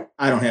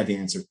 I don't have the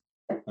answer,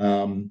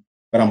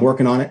 but I'm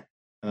working on it.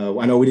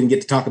 I know we didn't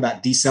get to talk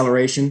about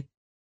deceleration.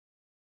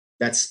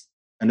 That's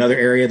another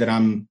area that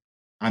I'm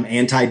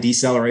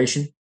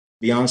anti-deceleration. To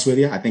be honest with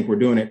you, I think we're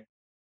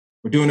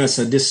doing us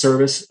a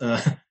disservice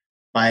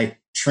by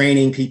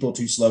training people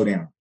to slow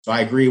down. So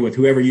I agree with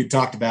whoever you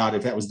talked about,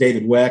 if that was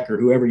David Weck or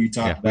whoever you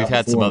talked about. We've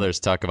had some others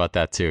talk about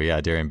that too.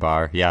 Yeah, during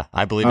bar. Yeah,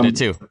 I believe in it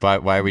too.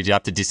 Why we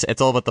have to it's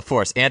all about the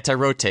force.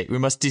 Anti-rotate. We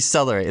must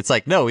decelerate. It's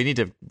like, no, we need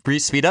to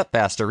speed up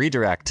faster,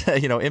 redirect,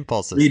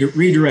 impulses.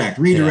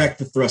 Redirect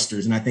the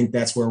thrusters. And I think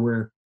that's where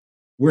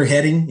we're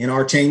heading in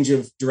our change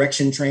of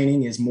direction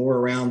training, is more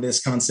around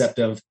this concept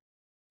of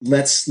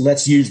let's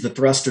use the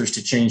thrusters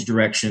to change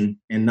direction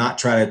and not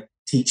try to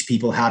teach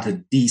people how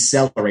to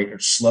decelerate or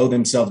slow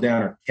themselves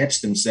down or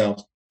catch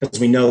themselves, because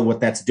we know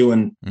what that's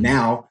doing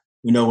now.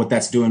 We know what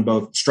that's doing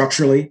both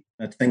structurally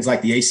to things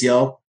like the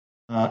ACL,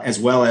 as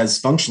well as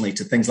functionally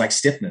to things like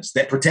stiffness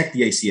that protect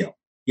the ACL.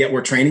 Yet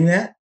we're training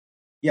that.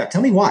 Yeah,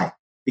 tell me why.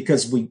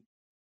 Because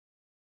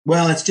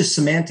it's just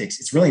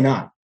semantics. It's really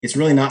not. It's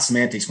really not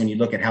semantics when you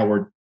look at how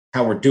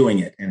we're doing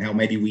it, and how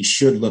maybe we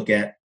should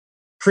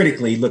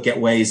critically look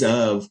at ways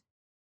of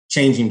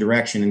changing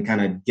direction and kind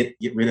of get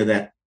rid of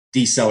that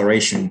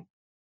deceleration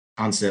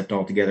concept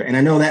altogether. And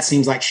I know that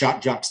seems like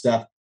shock jock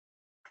stuff.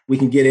 We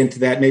can get into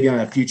that maybe on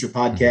a future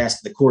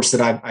podcast. The course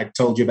that I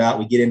told you about,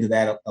 we get into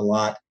that a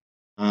lot.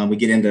 We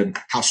get into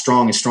how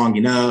strong is strong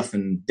enough,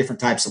 and different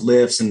types of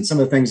lifts, and some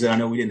of the things that I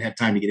know we didn't have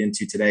time to get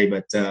into today.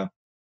 But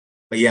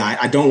yeah,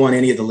 I don't want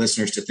any of the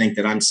listeners to think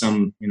that I'm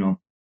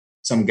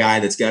some guy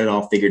that's got it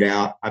all figured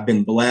out. I've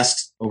been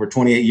blessed over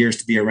 28 years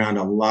to be around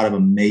a lot of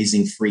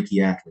amazing,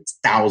 freaky athletes,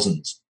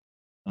 thousands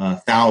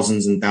and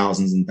thousands and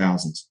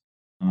thousands.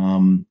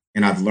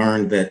 And I've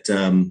learned that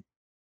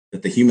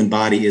the human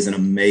body is an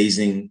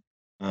amazing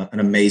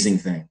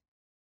thing.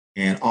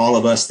 And all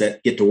of us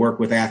that get to work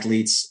with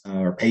athletes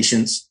or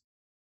patients,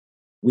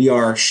 we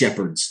are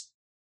shepherds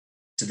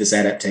to this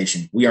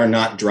adaptation. We are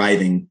not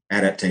driving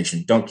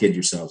adaptation. Don't kid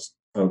yourselves,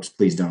 folks.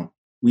 Please don't.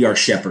 We are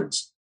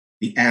shepherds.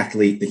 The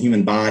athlete, the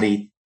human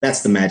body,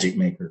 that's the magic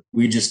maker.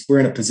 We're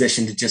in a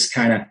position to just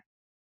kind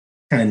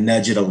of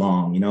nudge it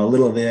along, a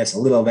little of this, a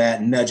little of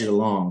that, nudge it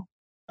along.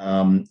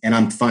 And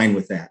I'm fine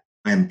with that.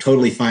 I am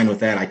totally fine with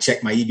that. I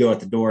check my ego at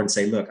the door and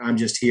say, look, I'm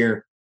just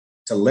here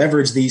to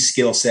leverage these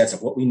skill sets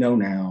of what we know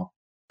now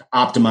to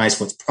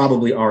optimize what's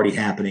probably already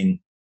happening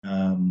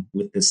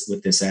with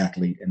this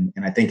athlete. And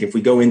I think if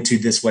we go into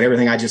this,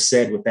 everything I just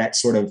said with that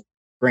sort of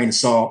grain of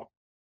salt,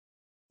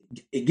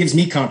 it gives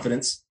me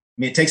confidence.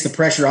 I mean, it takes the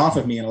pressure off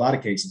of me in a lot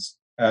of cases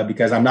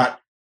because I'm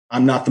not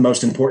the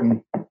most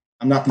important.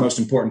 I'm not the most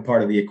important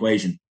part of the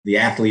equation. The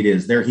athlete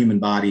is, their human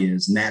body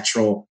is,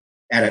 natural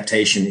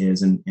adaptation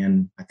is.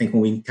 And I think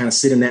when we kind of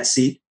sit in that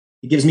seat,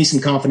 it gives me some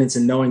confidence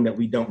in knowing that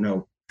we don't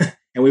know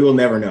and we will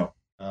never know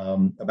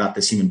about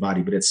this human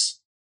body, but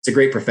it's a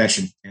great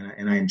profession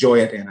and I enjoy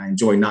it. And I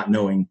enjoy not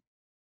knowing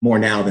more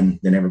now than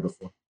ever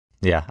before.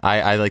 Yeah,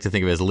 I like to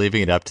think of it as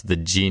leaving it up to the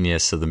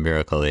genius of the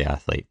miracle of the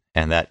athlete.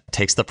 And that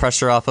takes the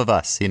pressure off of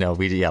us. You know,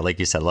 like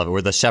you said, love it.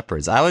 We're the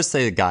shepherds. I always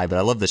say the guy, but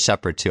I love the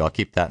shepherd too. I'll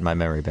keep that in my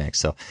memory bank.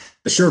 So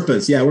the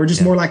Sherpas, we're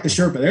just more like the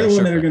Sherpa. They're the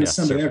one that are going to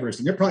summit Everest,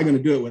 and they're probably going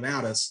to do it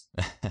without us.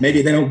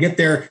 Maybe they don't get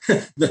there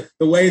the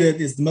way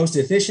that is the most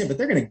efficient, but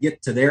they're going to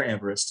get to their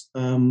Everest.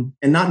 And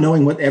not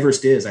knowing what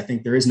Everest is, I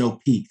think there is no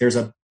peak. There's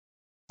a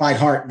Clyde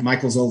Hart,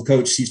 Michael's old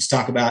coach, used to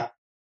talk about,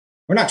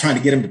 we're not trying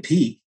to get him to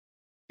peak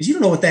because you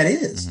don't know what that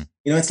is. Mm-hmm.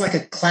 You know, it's like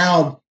a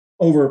cloud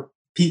over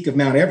peak of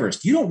Mount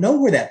Everest. You don't know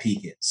where that peak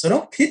is. So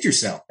don't kid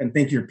yourself and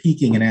think you're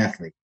peaking an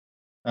athlete.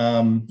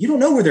 You don't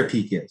know where their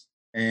peak is.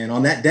 And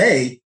on that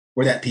day,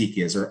 where that peak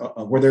is or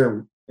where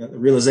their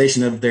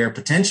realization of their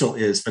potential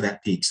is for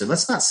that peak. So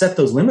let's not set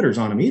those limiters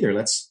on them either.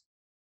 Let's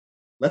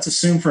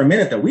assume for a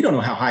minute that we don't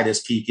know how high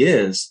this peak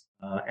is.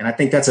 And I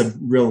think that's a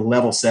real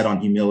level set on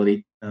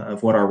humility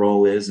of what our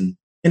role is, and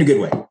in a good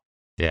way.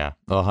 Yeah,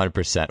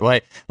 100%. Well,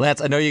 hey,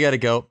 Lance, I know you got to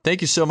go. Thank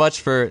you so much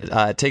for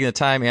taking the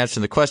time,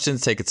 answering the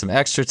questions, taking some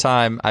extra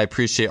time. I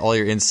appreciate all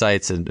your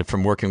insights and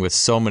from working with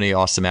so many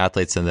awesome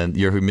athletes, and then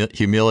your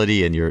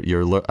humility and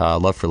your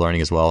love for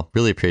learning as well.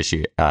 Really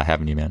appreciate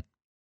having you, man.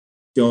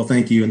 Joel,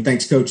 thank you. And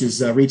thanks,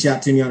 coaches. Reach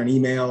out to me on an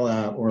email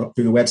or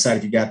through the website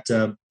if you got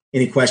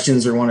any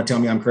questions or want to tell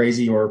me I'm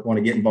crazy or want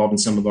to get involved in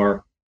some of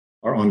our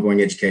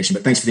ongoing education.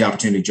 But thanks for the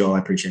opportunity, Joel. I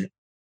appreciate it.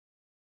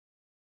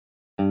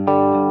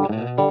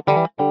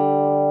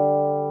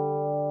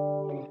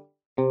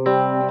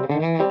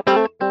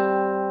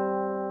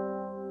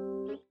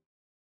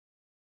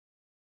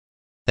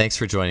 Thanks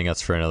for joining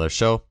us for another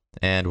show,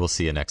 and we'll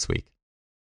see you next week.